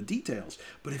fills in the details.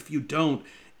 But if you don't,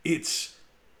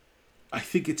 I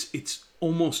think it's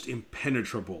almost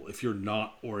impenetrable if you're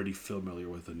not already familiar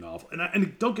with the novel.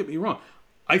 And don't get me wrong,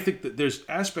 I think that there's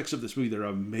aspects of this movie that are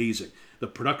amazing. The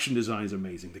production design is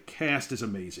amazing. The cast is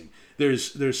amazing.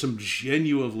 There's some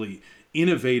genuinely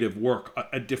innovative work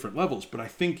at different levels. But I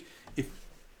think if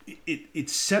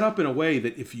it's set up in a way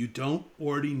that if you don't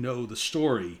already know the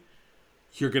story,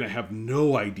 you're going to have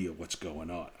no idea what's going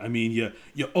on. I mean, you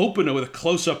open with a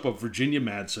close-up of Virginia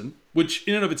Madsen, which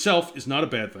in and of itself is not a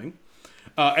bad thing.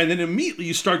 And then immediately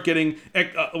you start getting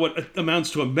what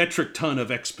amounts to a metric ton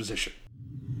of exposition.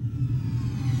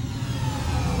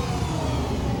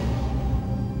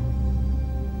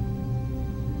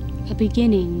 A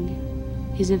beginning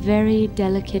is a very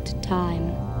delicate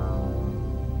time.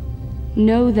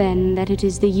 Know then that it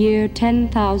is the year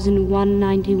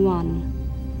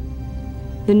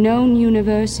 10,191. The known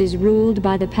universe is ruled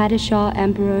by the Padishah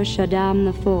Emperor Shaddam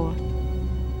IV,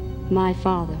 my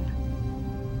father.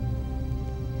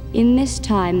 In this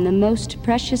time, the most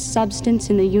precious substance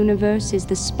in the universe is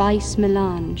the spice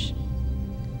melange.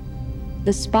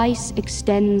 The spice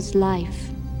extends life.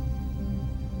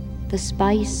 The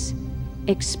spice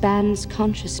expands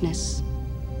consciousness.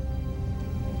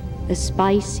 The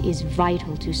spice is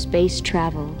vital to space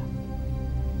travel.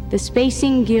 The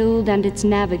Spacing Guild and its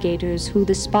navigators, who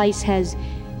the spice has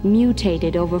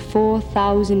mutated over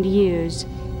 4,000 years,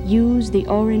 use the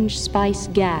orange spice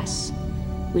gas,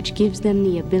 which gives them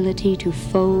the ability to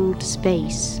fold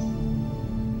space.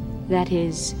 That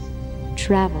is,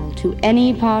 travel to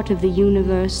any part of the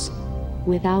universe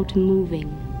without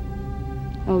moving.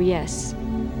 Oh yes,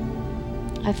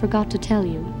 I forgot to tell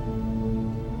you.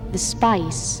 The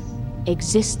spice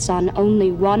exists on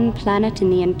only one planet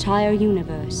in the entire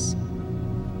universe.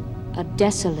 A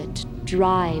desolate,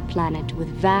 dry planet with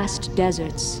vast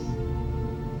deserts.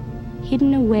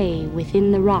 Hidden away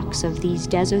within the rocks of these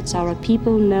deserts are a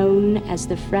people known as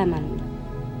the Fremen,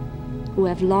 who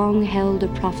have long held a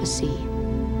prophecy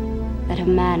that a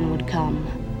man would come,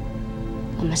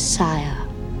 a Messiah,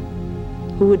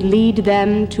 who would lead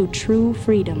them to true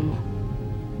freedom.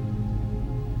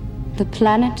 The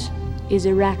planet is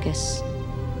Arrakis,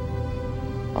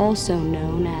 also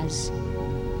known as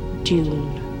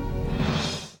DUNE.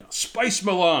 Spice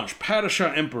Melange,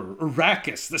 Padishah Emperor,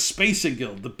 Arrakis, the Spacing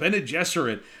Guild, the Bene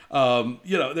Gesserit.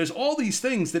 There's all these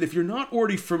things that if you're not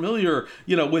already familiar,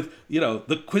 with,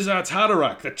 the Kwisatz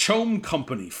Haderach, the Chom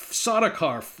Company,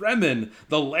 Sardaukar, Fremen,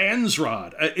 the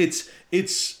Landsrod, it's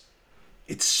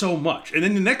so much. And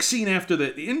then the next scene after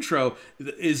the intro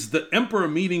is the Emperor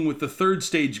meeting with the third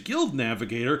stage guild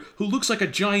navigator, who looks like a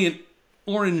giant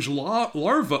orange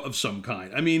larva of some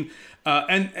kind. I mean,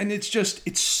 and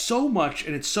it's so much,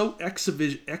 and it's so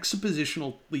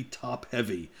expositionally top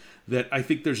heavy that I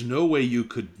think there's no way you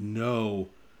could know.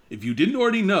 If you didn't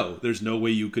already know, there's no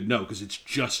way you could know, because it's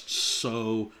just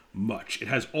so much. It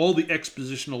has all the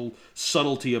expositional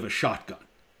subtlety of a shotgun.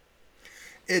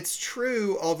 It's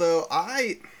true, although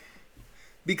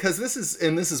because this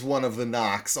is one of the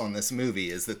knocks on this movie,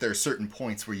 is that there are certain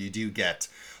points where you do get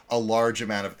a large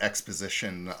amount of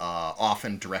exposition,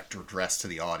 often direct or addressed to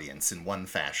the audience in one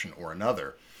fashion or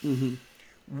another. Mm-hmm.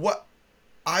 What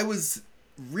I was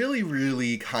really,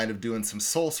 really kind of doing some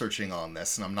soul searching on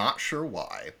this, and I'm not sure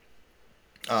why,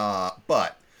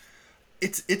 but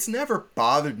it's never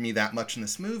bothered me that much in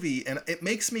this movie, and it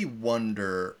makes me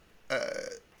wonder.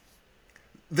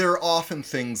 There are often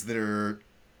things that are,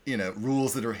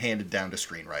 rules that are handed down to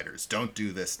screenwriters. Don't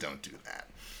do this, don't do that.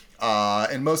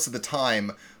 And most of the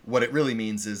time, what it really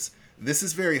means is, this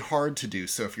is very hard to do,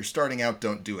 so if you're starting out,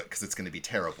 don't do it, because it's going to be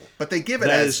terrible. But they give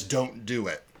it don't do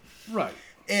it. Right.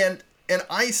 And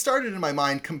I started in my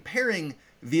mind comparing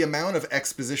the amount of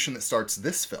exposition that starts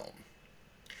this film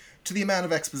to the amount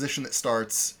of exposition that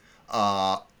starts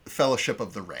Fellowship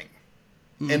of the Ring.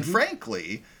 Mm-hmm. And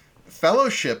frankly,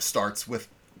 Fellowship starts with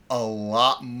a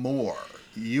lot more.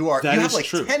 You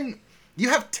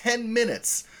have 10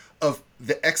 minutes of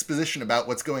the exposition about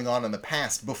what's going on in the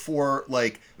past before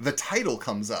the title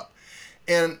comes up.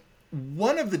 And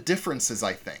one of the differences,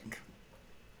 I think,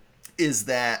 is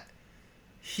that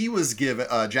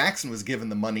Jackson was given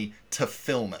the money to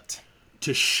film it.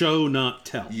 To show, not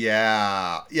tell.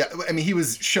 Yeah. I mean, he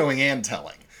was showing and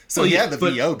telling. So he had the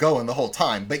VO going the whole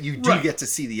time, but you do get to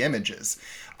see the images.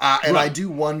 And I do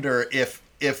wonder if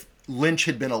Lynch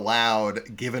had been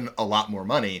allowed, given a lot more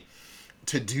money,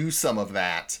 to do some of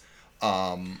that,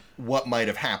 what might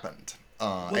have happened.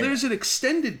 Well, there's an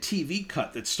extended TV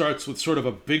cut that starts with sort of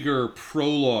a bigger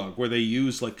prologue where they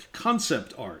use like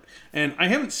concept art. And I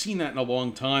haven't seen that in a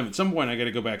long time. At some point, I got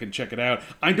to go back and check it out.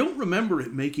 I don't remember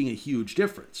it making a huge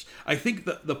difference. I think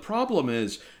the problem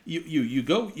is you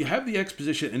have the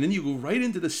exposition, and then you go right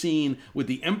into the scene with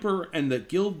the Emperor and the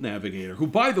Guild Navigator, who,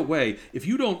 by the way, if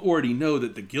you don't already know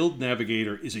that the Guild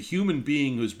Navigator is a human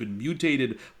being who's been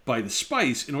mutated by the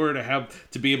spice in order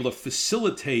to be able to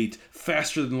facilitate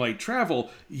faster than light travel,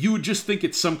 you would just think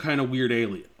it's some kind of weird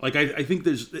alien. Like I think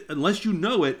unless you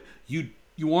know it,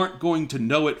 you aren't going to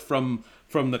know it from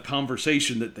the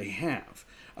conversation that they have.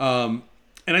 And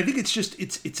I think it's just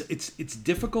it's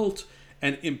difficult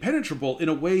and impenetrable in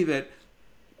a way that,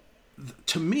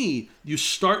 to me, you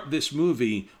start this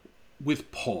movie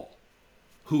with Paul,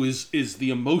 who is the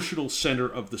emotional center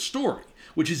of the story,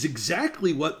 which is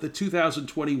exactly what the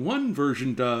 2021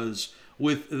 version does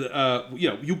with,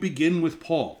 you begin with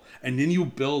Paul, and then you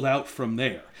build out from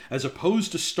there, as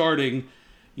opposed to starting,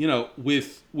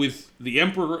 with the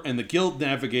Emperor and the Guild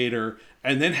Navigator,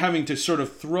 and then having to sort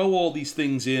of throw all these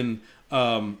things in,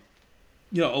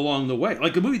 along the way.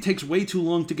 Like, the movie takes way too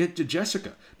long to get to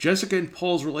Jessica. Jessica and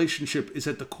Paul's relationship is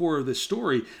at the core of this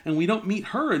story, and we don't meet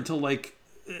her until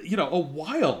a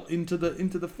while into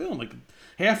the film, like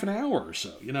half an hour or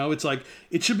so. It's like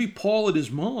it should be Paul and his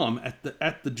mom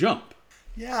at the jump.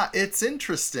 Yeah, it's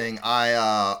interesting.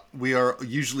 We are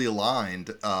usually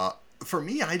aligned. For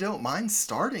me, I don't mind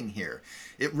starting here.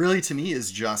 It really, to me,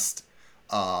 is just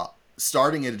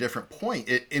starting at a different point.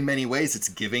 In many ways, it's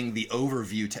giving the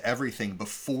overview to everything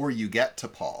before you get to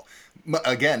Paul.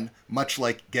 Again, much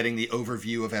like getting the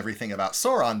overview of everything about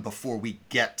Sauron before we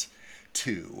get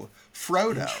to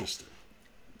Frodo. Interesting.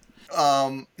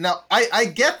 Now, I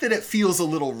get that it feels a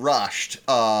little rushed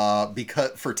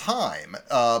for time,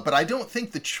 but I don't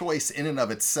think the choice in and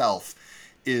of itself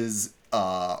is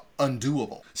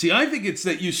undoable. See, I think it's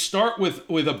that you start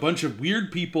with a bunch of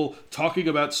weird people talking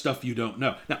about stuff you don't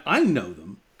know. Now, I know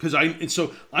them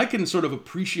so I can sort of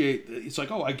appreciate. It's like,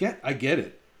 oh, I get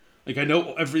it. Like, I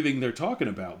know everything they're talking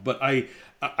about, but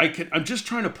I'm just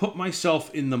trying to put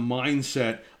myself in the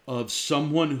mindset of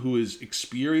someone who is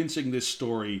experiencing this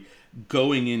story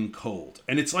going in cold.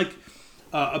 And it's like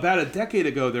about a decade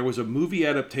ago, there was a movie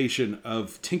adaptation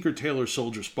of Tinker Tailor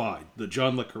Soldier Spy, the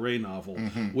John le Carré novel,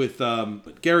 with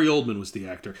Gary Oldman was the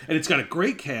actor. And it's got a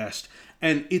great cast,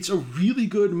 and it's a really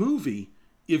good movie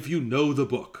if you know the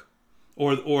book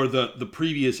or the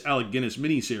previous Alec Guinness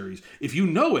miniseries. If you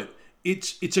know it,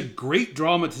 it's a great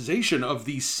dramatization of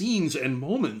these scenes and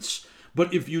moments.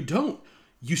 But if you don't,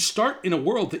 you start in a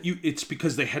world that it's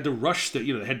because they had to rush they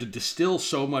had to distill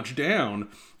so much down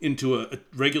into a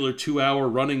regular 2-hour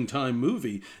running time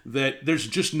movie that there's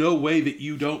just no way that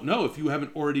you don't know if you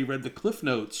haven't already read the Cliff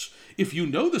Notes. If you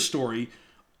know the story,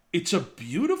 it's a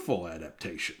beautiful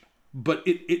adaptation, but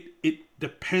it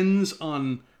depends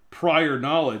on prior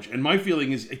knowledge. And my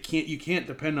feeling is you can't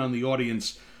depend on the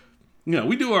audience.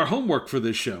 We do our homework for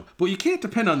this show, but you can't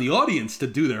depend on the audience to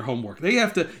do their homework. You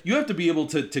have to be able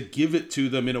to give it to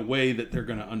them in a way that they're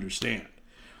going to understand.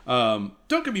 Don't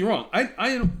get me wrong. I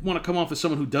don't want to come off as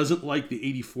someone who doesn't like the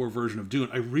 84 version of Dune.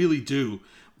 I really do.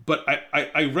 But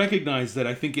I recognize that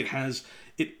I think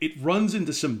it runs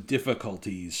into some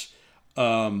difficulties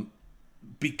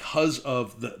because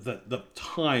of the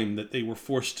time that they were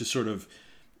forced to sort of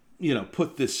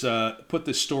put this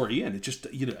story in. It just,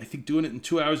 I think doing it in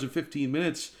 2 hours and 15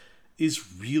 minutes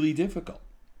is really difficult.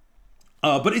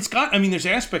 But it's got, there's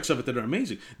aspects of it that are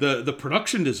amazing. The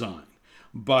production design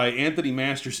by Anthony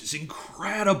Masters is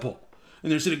incredible.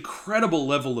 And there's an incredible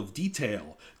level of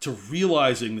detail to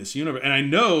realizing this universe. And I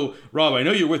know, Rob,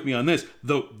 you're with me on this.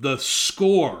 The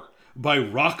score by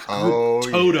rock group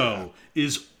Toto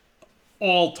is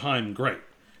all-time great.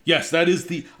 Yes, that is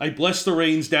I Bless the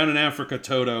Rains Down in Africa.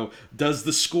 Toto does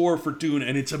the score for Dune,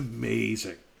 and it's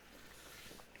amazing.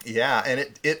 Yeah, and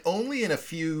it only in a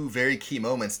few very key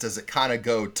moments does it kind of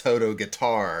go Toto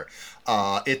guitar.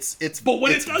 But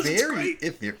when it does, it's great.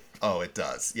 It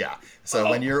does. Yeah. So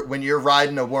when you're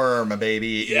riding a worm,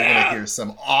 baby, you're gonna hear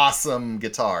some awesome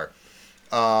guitar.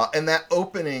 And that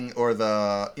opening or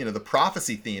the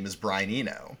prophecy theme is Brian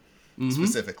Eno.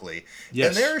 Specifically. Yes.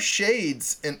 And there are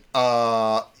shades in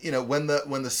when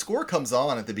the score comes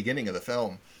on at the beginning of the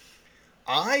film,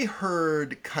 I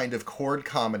heard kind of chord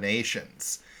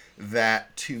combinations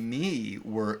that to me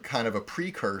were kind of a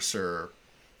precursor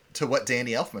to what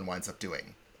Danny Elfman winds up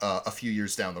doing a few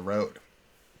years down the road,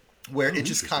 where it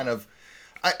just kind of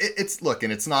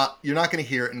it's not, you're not going to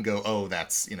hear it and go, oh,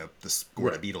 that's, the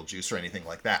score to Beetlejuice or anything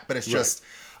like that. But it's just,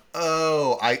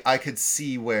 I could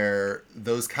see where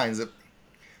those kinds of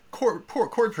chord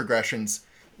progressions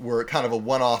were kind of a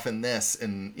one-off in this,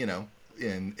 and,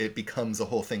 and it becomes a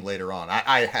whole thing later on.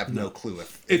 I have no clue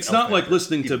if it's not like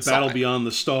listening to Battle Beyond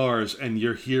the Stars and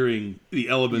you're hearing the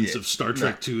elements of Star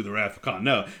Trek II: The Wrath of Khan.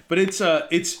 No, but it's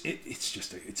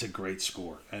just a great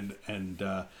score, and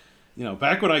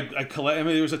back when I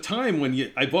there was a time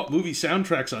when I bought movie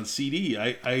soundtracks on CD.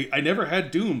 I never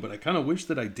had DUNE, but I kind of wish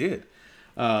that I did.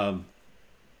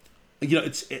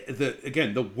 It's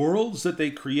the worlds that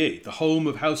they create. The home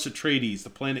of House Atreides,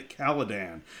 the planet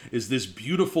Caladan, is this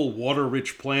beautiful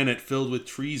water-rich planet filled with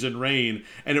trees and rain,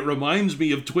 and it reminds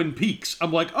me of Twin Peaks.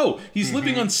 I'm like, oh, he's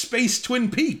living on space Twin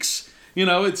Peaks.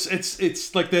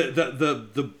 It's like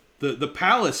the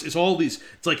palace is all these.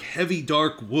 It's like heavy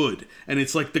dark wood, and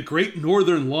it's like the Great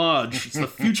Northern Lodge. It's the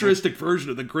futuristic version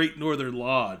of the Great Northern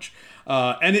Lodge.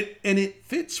 And it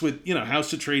fits with,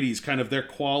 House Atreides, kind of their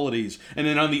qualities. And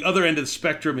then on the other end of the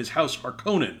spectrum is House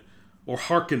Harkonnen, or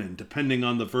Harkonnen, depending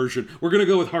on the version. We're going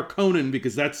to go with Harkonnen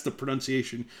because that's the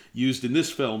pronunciation used in this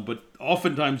film, but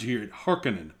oftentimes you hear it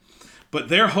Harkonnen. But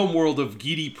their homeworld of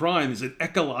Giedi Prime is an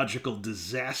ecological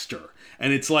disaster.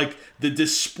 And it's like the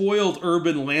despoiled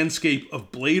urban landscape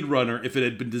of Blade Runner if it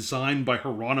had been designed by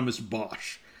Hieronymus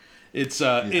Bosch. It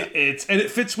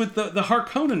fits with the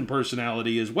Harkonnen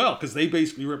personality as well, because they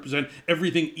basically represent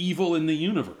everything evil in the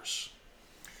universe.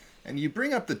 And you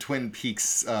bring up the Twin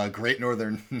Peaks Great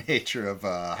Northern nature of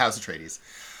House Atreides.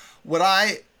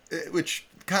 Which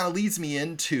kind of leads me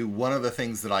into one of the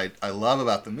things that I love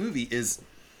about the movie is,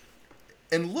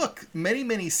 and look,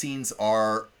 many scenes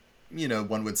are,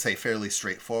 one would say fairly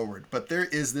straightforward, but there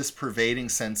is this pervading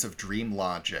sense of dream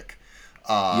logic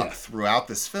throughout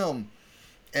this film.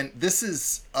 And this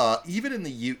is even in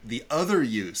the other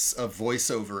use of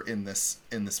voiceover in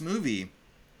this movie,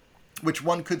 which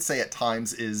one could say at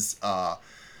times is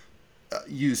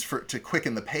used to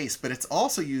quicken the pace, but it's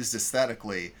also used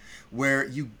aesthetically, where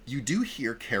you do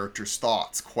hear characters'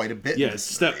 thoughts quite a bit. Yes,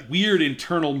 it's that weird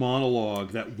internal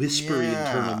monologue, that whispery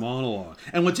internal monologue.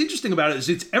 And what's interesting about it is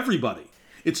it's everybody.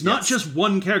 It's not just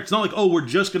one character. It's not like, oh, we're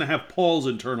just going to have Paul's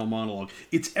internal monologue.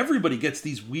 It's everybody gets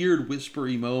these weird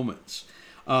whispery moments.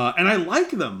 And I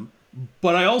like them,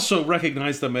 but I also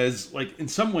recognize them as, like, in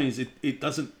some ways, it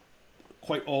doesn't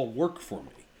quite all work for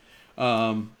me.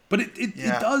 But it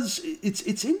does.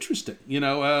 It's interesting,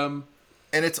 And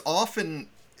it's often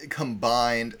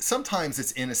combined. Sometimes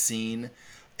it's in a scene,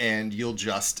 and you'll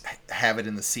just have it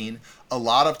in the scene. A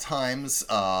lot of times,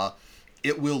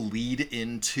 it will lead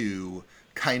into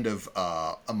kind of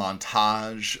a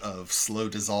montage of slow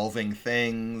dissolving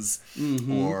things,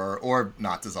 or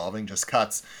not dissolving, just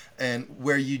cuts, and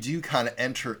where you do kind of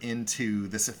enter into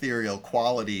this ethereal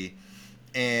quality.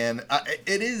 And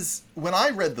it is, when I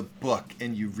read the book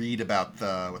and you read about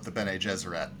the Bene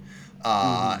Gesserit,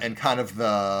 and kind of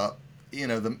the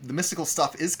mystical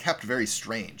stuff is kept very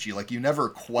strange. You never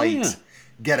quite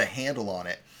get a handle on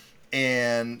it.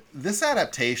 And this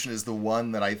adaptation is the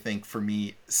one that I think, for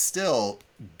me, still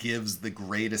gives the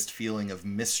greatest feeling of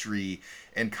mystery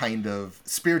and kind of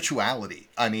spirituality.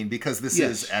 I mean, because this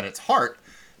is, at its heart,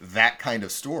 that kind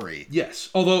of story. Yes.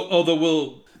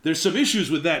 Although there's some issues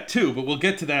with that, too, but we'll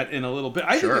get to that in a little bit.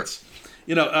 I think it's,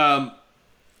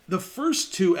 the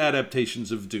first two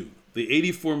adaptations of DUNE, the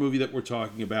 84 movie that we're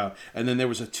talking about, and then there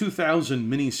was a 2000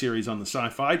 miniseries on the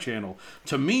Sci-Fi Channel,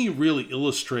 to me really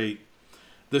illustrate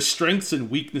the strengths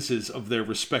and weaknesses of their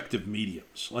respective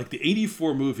mediums. Like the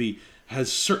 84 movie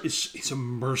it's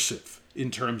immersive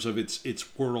in terms of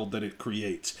its world that it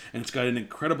creates. And it's got an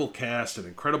incredible cast, an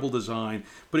incredible design,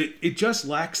 but it just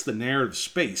lacks the narrative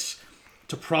space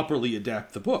to properly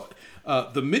adapt the book.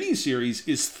 The miniseries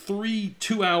is 3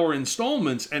 2-hour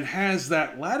installments and has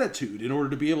that latitude in order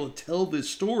to be able to tell this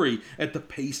story at the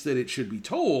pace that it should be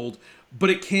told, but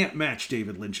it can't match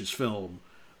David Lynch's film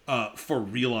for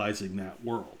realizing that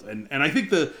world. And I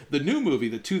think the new movie,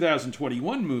 the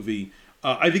 2021 movie,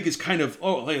 I think is kind of,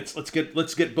 let's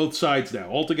get both sides now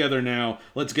all together now.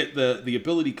 Let's get the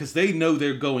ability, because they know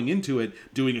they're going into it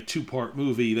doing a 2-part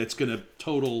movie that's going to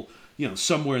total,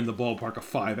 somewhere in the ballpark of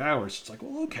 5 hours. It's like,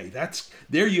 well, okay,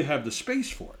 there you have the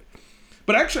space for it.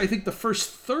 But actually, I think the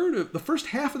first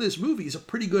half of this movie is a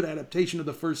pretty good adaptation of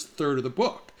the first third of the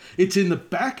book. It's in the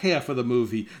back half of the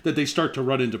movie that they start to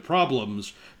run into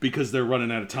problems because they're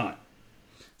running out of time.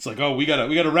 It's like, oh, we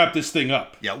gotta wrap this thing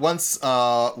up. Yeah, once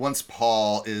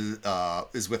Paul is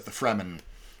with the Fremen,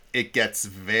 it gets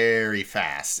very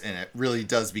fast, and it really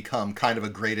does become kind of a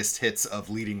greatest hits of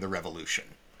leading the revolution.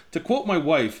 to quote my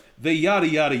wife, they yada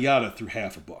yada yada through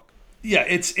half a book. Yeah,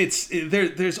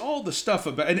 there's all the stuff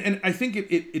about, and I think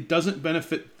it doesn't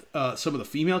benefit some of the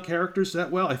female characters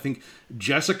that well. I think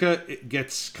Jessica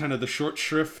gets kind of the short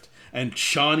shrift, and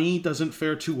Shawnee doesn't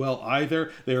fare too well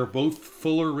either. They are both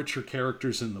fuller, richer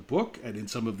characters in the book and in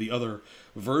some of the other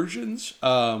versions.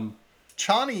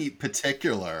 Shawnee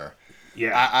particular,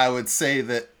 yeah, I would say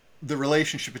that the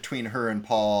relationship between her and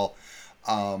Paul,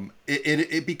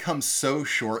 it becomes so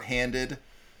shorthanded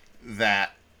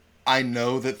that I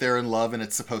know that they're in love and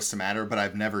it's supposed to matter, but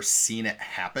I've never seen it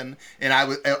happen. And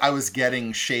I was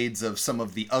getting shades of some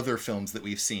of the other films that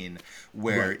we've seen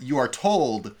where you are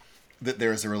told that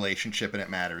there's a relationship and it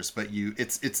matters, but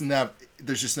it's not,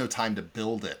 there's just no time to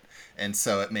build it. And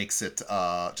so it makes it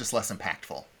just less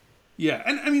impactful. Yeah,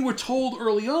 and I mean, we're told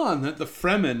early on that the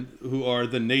Fremen, who are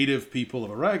the native people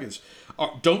of Arrakis,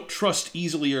 don't trust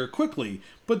easily or quickly,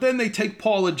 but then they take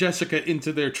Paul and Jessica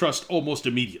into their trust almost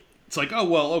immediately. It's like, oh,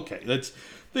 well, okay,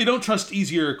 they don't trust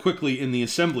easier or quickly in the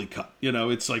assembly cut,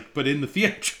 it's like, but in the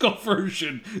theatrical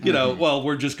version, well,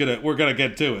 we're gonna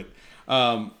get to it.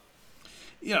 I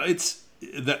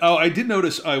did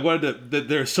notice that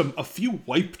there's a few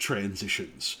wipe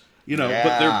transitions.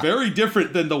 But they're very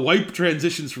different than the wipe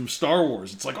transitions from Star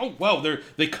Wars. It's like, oh wow,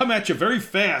 they come at you very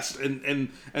fast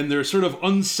and they're sort of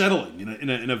unsettling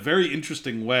in a very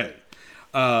interesting way.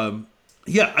 I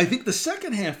think the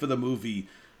second half of the movie,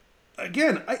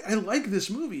 again, I like this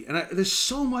movie, and there's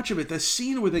so much of it. The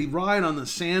scene where they ride on the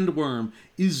sandworm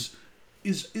is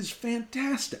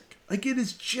fantastic. Like, it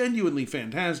is genuinely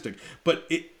fantastic. But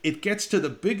it gets to the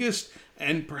biggest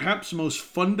and perhaps most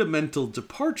fundamental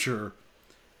departure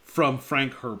from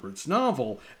Frank Herbert's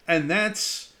novel, and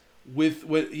that's with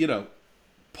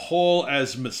Paul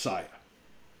as Messiah.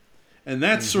 And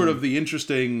that's sort of the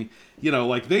interesting,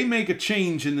 like, they make a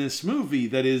change in this movie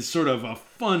that is sort of a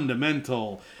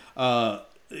fundamental,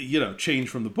 change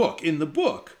from the book. In the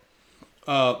book,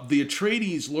 the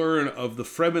Atreides learn of the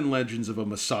Fremen legends of a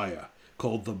Messiah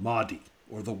called the Mahdi,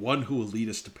 or the one who will lead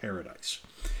us to paradise.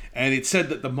 And it's said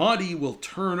that the Mahdi will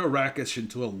turn Arrakis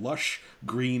into a lush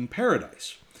green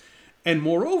paradise. And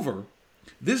moreover,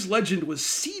 this legend was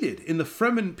seeded in the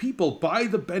Fremen people by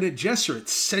the Bene Gesserit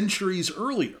centuries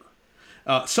earlier.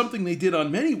 Something they did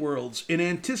on many worlds in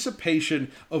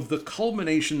anticipation of the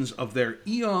culminations of their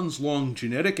eons-long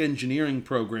genetic engineering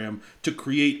program to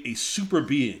create a super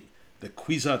being, the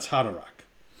Kwisatz Haderach.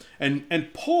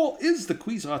 And Paul is the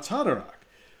Kwisatz Haderach,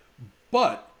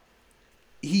 but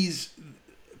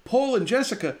Paul and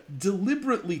Jessica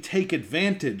deliberately take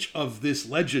advantage of this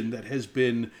legend that has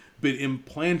been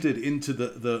implanted into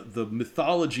the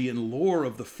mythology and lore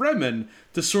of the Fremen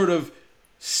to sort of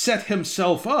set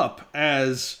himself up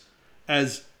as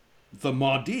the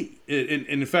Mahdi. And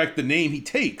in fact, the name he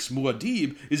takes,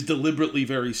 Muad'Dib, is deliberately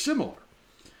very similar.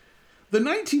 The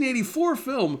 1984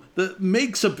 film that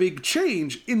makes a big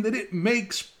change in that it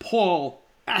makes Paul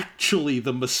actually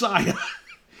the Messiah.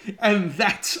 And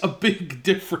that's a big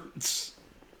difference.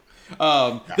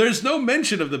 There's no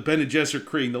mention of the Bene Gesserit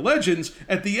creating the legends.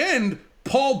 At the end,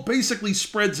 Paul basically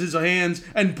spreads his hands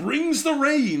and brings the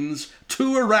reins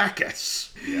to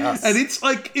Arrakis. Yes. And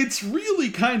it's really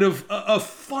kind of a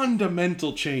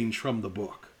fundamental change from the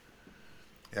book.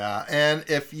 Yeah, and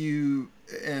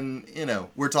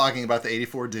we're talking about the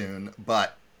 84 Dune,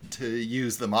 but to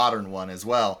use the modern one as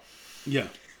well. Yeah.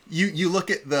 You look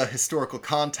at the historical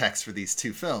context for these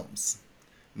two films.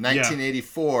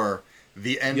 1984,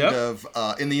 the end of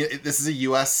this is a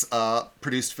U.S.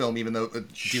 Produced film, even though De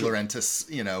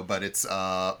Laurentiis, but it's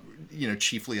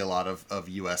chiefly a lot of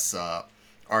U.S.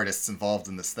 artists involved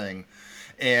in this thing,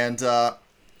 and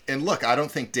look, I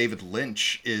don't think David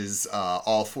Lynch is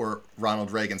all for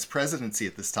Ronald Reagan's presidency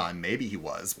at this time. Maybe he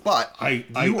was, but I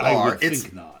would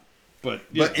think not. But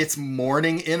it's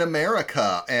morning in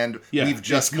America, and we've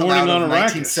just come out of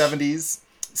 1970s.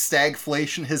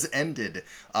 Stagflation has ended.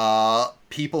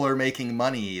 People are making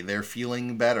money. They're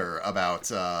feeling better about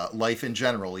life in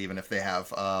general, even if they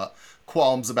have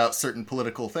qualms about certain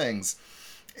political things.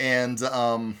 And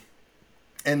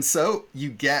so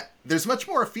there's much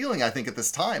more a feeling, I think, at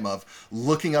this time of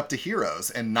looking up to heroes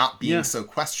and not being so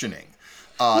questioning.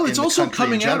 Well, it's also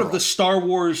coming out of the Star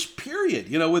Wars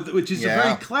period, which is a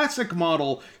very classic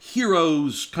model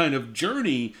heroes kind of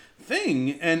journey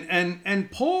thing.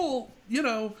 And Paul,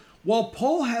 while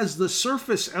Paul has the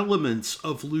surface elements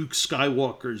of Luke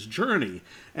Skywalker's journey,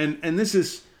 and this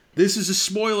is a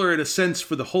spoiler in a sense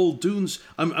for the whole Dunes.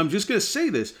 I'm just going to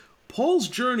say this. Paul's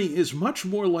journey is much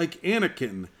more like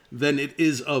Anakin than it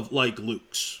is of like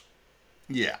Luke's.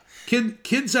 Yeah.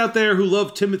 Kids out there who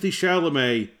love Timothée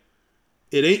Chalamet,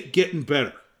 it ain't getting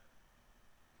better.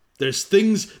 There's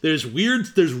things, there's weird,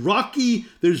 there's rocky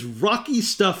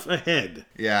stuff ahead.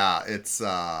 Yeah, it's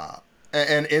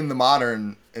and in the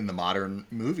modern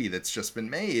movie that's just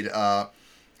been made,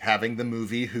 having the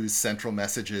movie whose central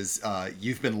message is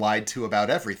you've been lied to about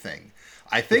everything,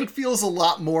 I think feels a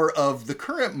lot more of the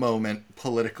current moment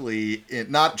politically,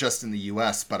 not just in the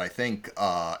U.S., but I think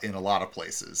in a lot of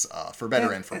places, for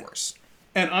better and for worse.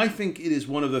 And I think it is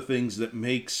one of the things that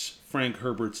makes Frank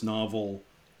Herbert's novel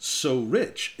so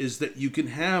rich, is that you can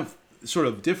have sort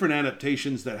of different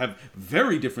adaptations that have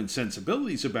very different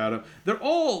sensibilities about them. They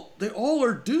all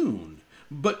are Dune,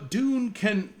 but Dune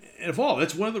can evolve.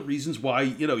 That's one of the reasons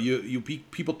why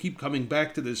people keep coming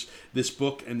back to this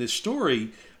book and this story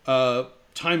time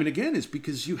and again, is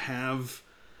because you have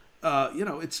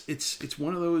it's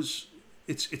one of those.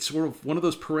 It's sort of one of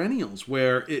those perennials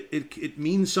where it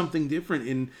means something different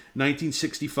in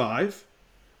 1965.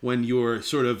 When you're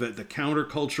sort of the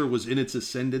counterculture was in its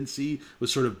ascendancy,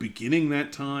 was sort of beginning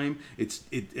that time.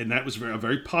 And that was a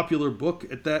very popular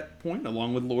book at that point,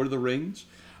 along with Lord of the Rings.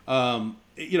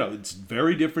 It's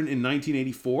very different in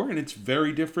 1984, and it's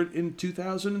very different in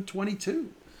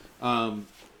 2022.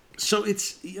 So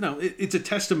it's a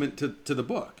testament to the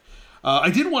book.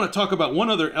 I did want to talk about one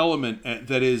other element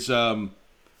that is I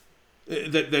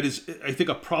think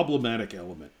a problematic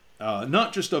element,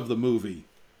 not just of the movie,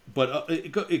 but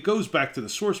it goes back to the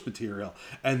source material,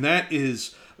 and that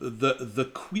is the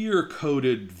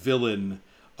queer-coded villain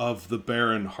of the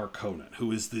Baron Harkonnen,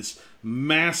 who is this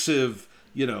massive,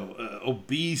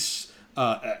 obese,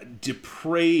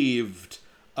 depraved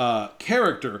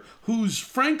character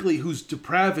whose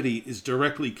depravity is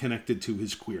directly connected to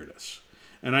his queerness.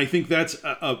 And I think that's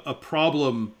a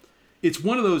problem. It's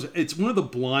one of the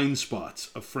blind spots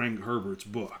of Frank Herbert's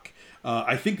book.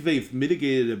 I think they've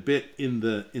mitigated a bit in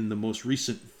the most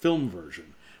recent film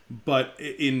version, but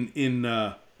in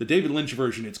the David Lynch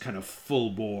version, it's kind of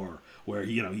full bore, where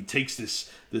he takes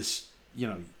this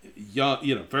young,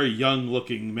 very young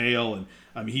looking male, and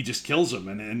I mean he just kills him,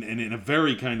 and in a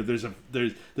very kind of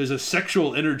there's a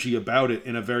sexual energy about it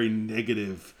in a very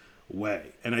negative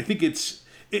way, and I think it's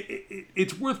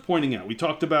worth pointing out. We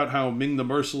talked about how Ming the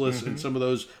Merciless and some of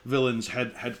those villains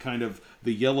had kind of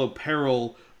the yellow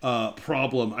peril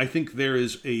problem. I think there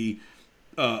is a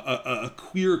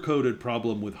queer-coded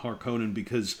problem with Harkonnen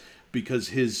because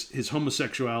his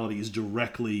homosexuality is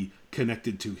directly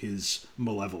connected to his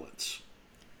malevolence.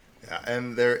 Yeah,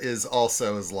 and there is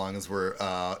also, as long as we're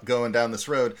going down this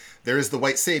road, there is the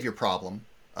white savior problem.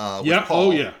 With Paul.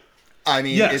 Oh yeah. I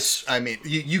mean, yes.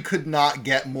 You could not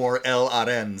get more El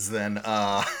Arens than,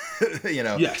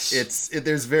 Yes.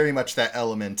 There's very much that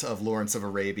element of Lawrence of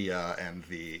Arabia and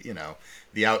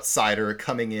the outsider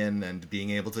coming in and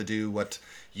being able to do what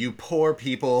you poor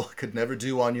people could never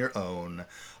do on your own.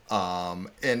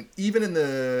 And even in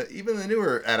the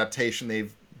newer adaptation,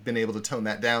 they've been able to tone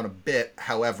that down a bit.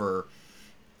 However,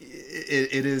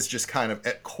 it is just kind of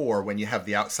at core, when you have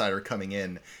the outsider coming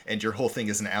in and your whole thing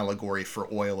is an allegory for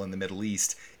oil in the Middle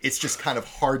East, it's just kind of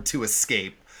hard to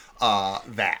escape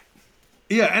that.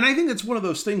 Yeah, and I think it's one of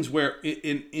those things where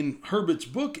in Herbert's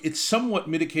book, it's somewhat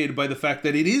mitigated by the fact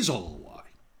that it is all a lie.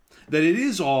 That it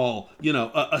is all,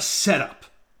 a setup,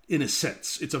 in a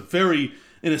sense. It's a very,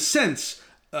 in a sense,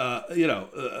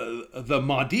 the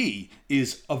Mahdi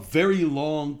is a very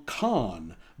long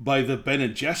con by the Bene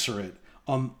Gesserit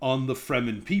on the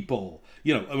Fremen people.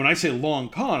 When I say long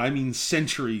con, I mean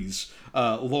centuries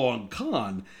long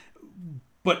con.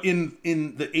 But in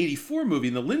the 84 movie,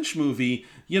 in the Lynch movie,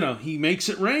 he makes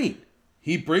it rain.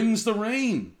 He brings the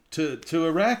rain to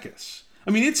Arrakis.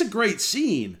 I mean, it's a great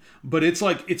scene, but it's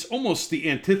almost the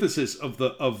antithesis of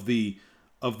the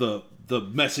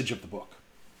message of the book.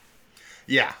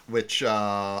 Yeah, which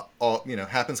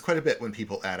happens quite a bit when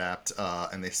people adapt,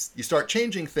 and you start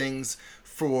changing things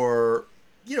for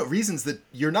reasons that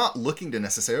you're not looking to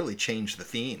necessarily change the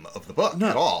theme of the book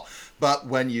at all. But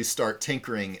when you start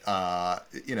tinkering,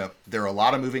 there are a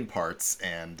lot of moving parts,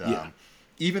 and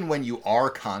even when you are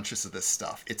conscious of this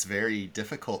stuff, it's very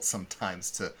difficult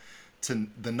sometimes to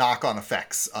the knock-on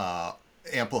effects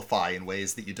amplify in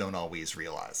ways that you don't always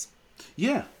realize.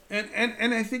 Yeah,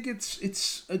 and I think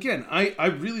it's again, I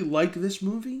really like this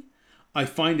movie. I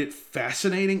find it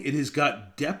fascinating. It has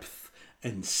got depth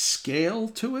and scale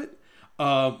to it.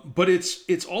 But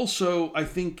it's also, I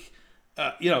think,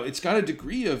 it's got a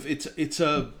degree of it's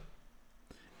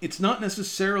not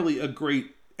necessarily a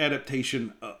great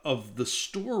adaptation of the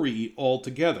story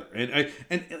altogether.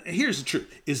 And here's the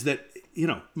truth: is that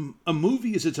a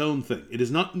movie is its own thing. It does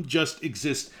not just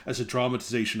exist as a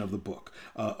dramatization of the book.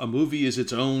 A movie is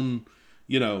its own,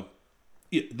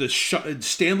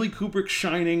 Stanley Kubrick's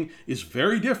Shining is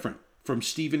very different from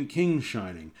Stephen King's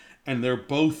Shining, and they're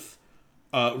both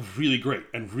really great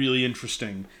and really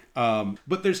interesting.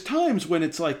 But there's times when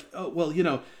it's like, oh, well,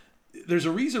 there's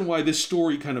a reason why this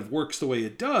story kind of works the way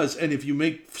it does, and if you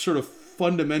make sort of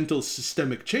fundamental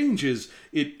systemic changes,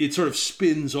 it sort of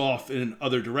spins off in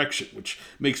another direction, which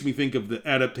makes me think of the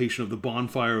adaptation of The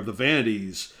Bonfire of the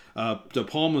Vanities, De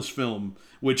Palma's film,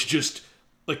 which just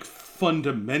like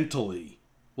fundamentally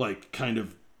like kind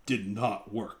of did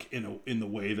not work in the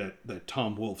way that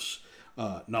Tom Wolfe's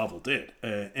novel did.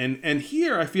 And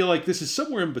here I feel like this is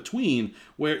somewhere in between,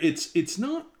 where it's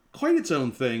not quite its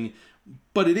own thing,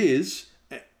 but it is.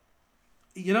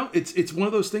 It's one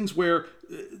of those things where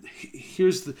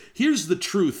here's the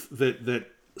truth that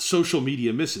social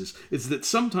media misses. It's that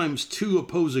sometimes two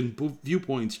opposing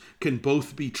viewpoints can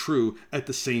both be true at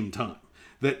the same time.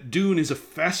 That Dune is a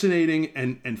fascinating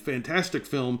and fantastic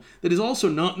film that is also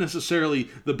not necessarily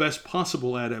the best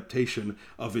possible adaptation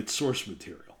of its source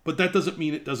material. But that doesn't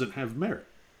mean it doesn't have merit.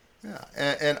 Yeah,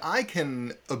 and I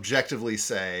can objectively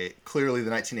say, clearly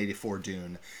the 1984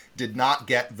 Dune did not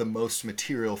get the most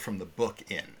material from the book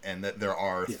in, and that there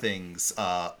are things,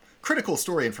 critical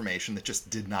story information that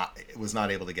just was not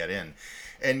able to get in.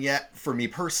 And yet, for me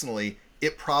personally,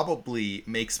 it probably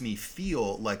makes me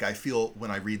feel like I feel when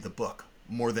I read the book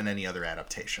more than any other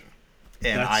adaptation.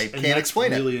 And I can't explain it.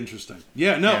 That's really interesting.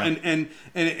 Yeah, no, yeah. And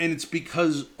it's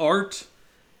because art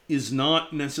is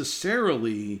not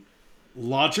necessarily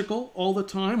logical all the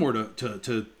time, or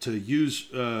to use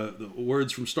the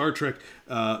words from Star Trek,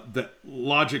 that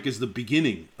logic is the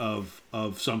beginning of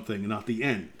something, not the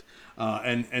end.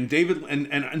 And David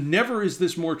and never is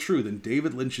this more true than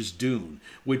David Lynch's Dune,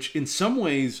 which in some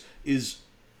ways is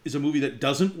a movie that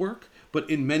doesn't work, but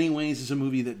in many ways is a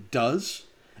movie that does.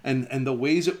 And the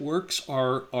ways it works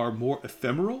are more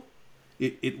ephemeral.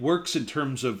 It works in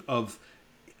terms of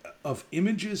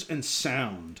images and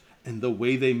sound and the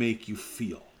way they make you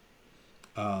feel.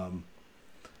 And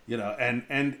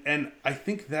I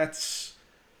think that's,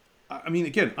 I mean,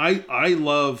 again, I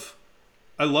love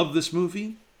this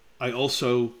movie. I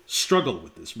also struggle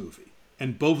with this movie,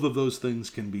 and both of those things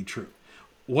can be true.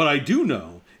 What I do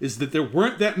know is that there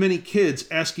weren't that many kids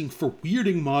asking for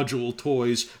weirding module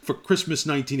toys for Christmas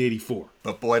 1984.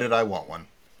 But boy, did I want one.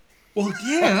 Well,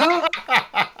 yeah.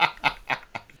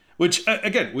 Which,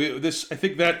 again, I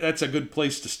think that's a good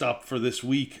place to stop for this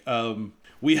week.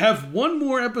 We have one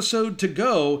more episode to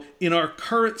go in our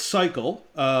current cycle.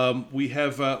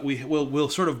 We'll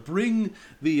sort of bring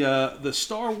the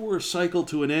Star Wars cycle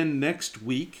to an end next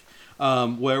week,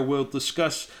 where we'll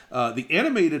discuss the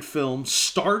animated film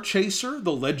Star Chaser: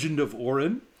 The Legend of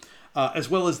Orin, as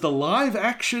well as the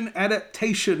live-action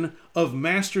adaptation of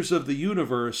Masters of the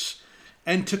Universe,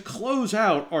 and to close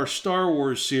out our Star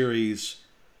Wars series,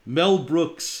 Mel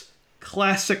Brooks'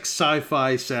 classic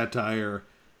sci-fi satire,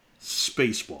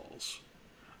 Spaceballs.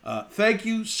 Thank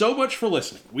you so much for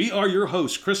listening. We are your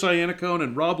hosts, Chris Iannacone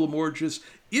and Rob Lamorges.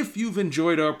 If you've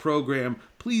enjoyed our program,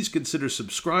 please consider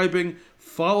subscribing,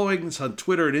 following us on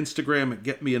Twitter and Instagram at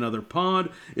Get Me Another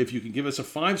Pod. If you can give us a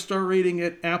 5-star rating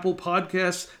at Apple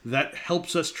Podcasts, that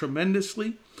helps us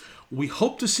tremendously. We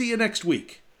hope to see you next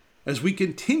week as we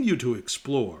continue to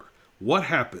explore what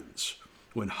happens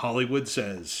when Hollywood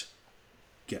says,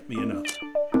 "Get me another."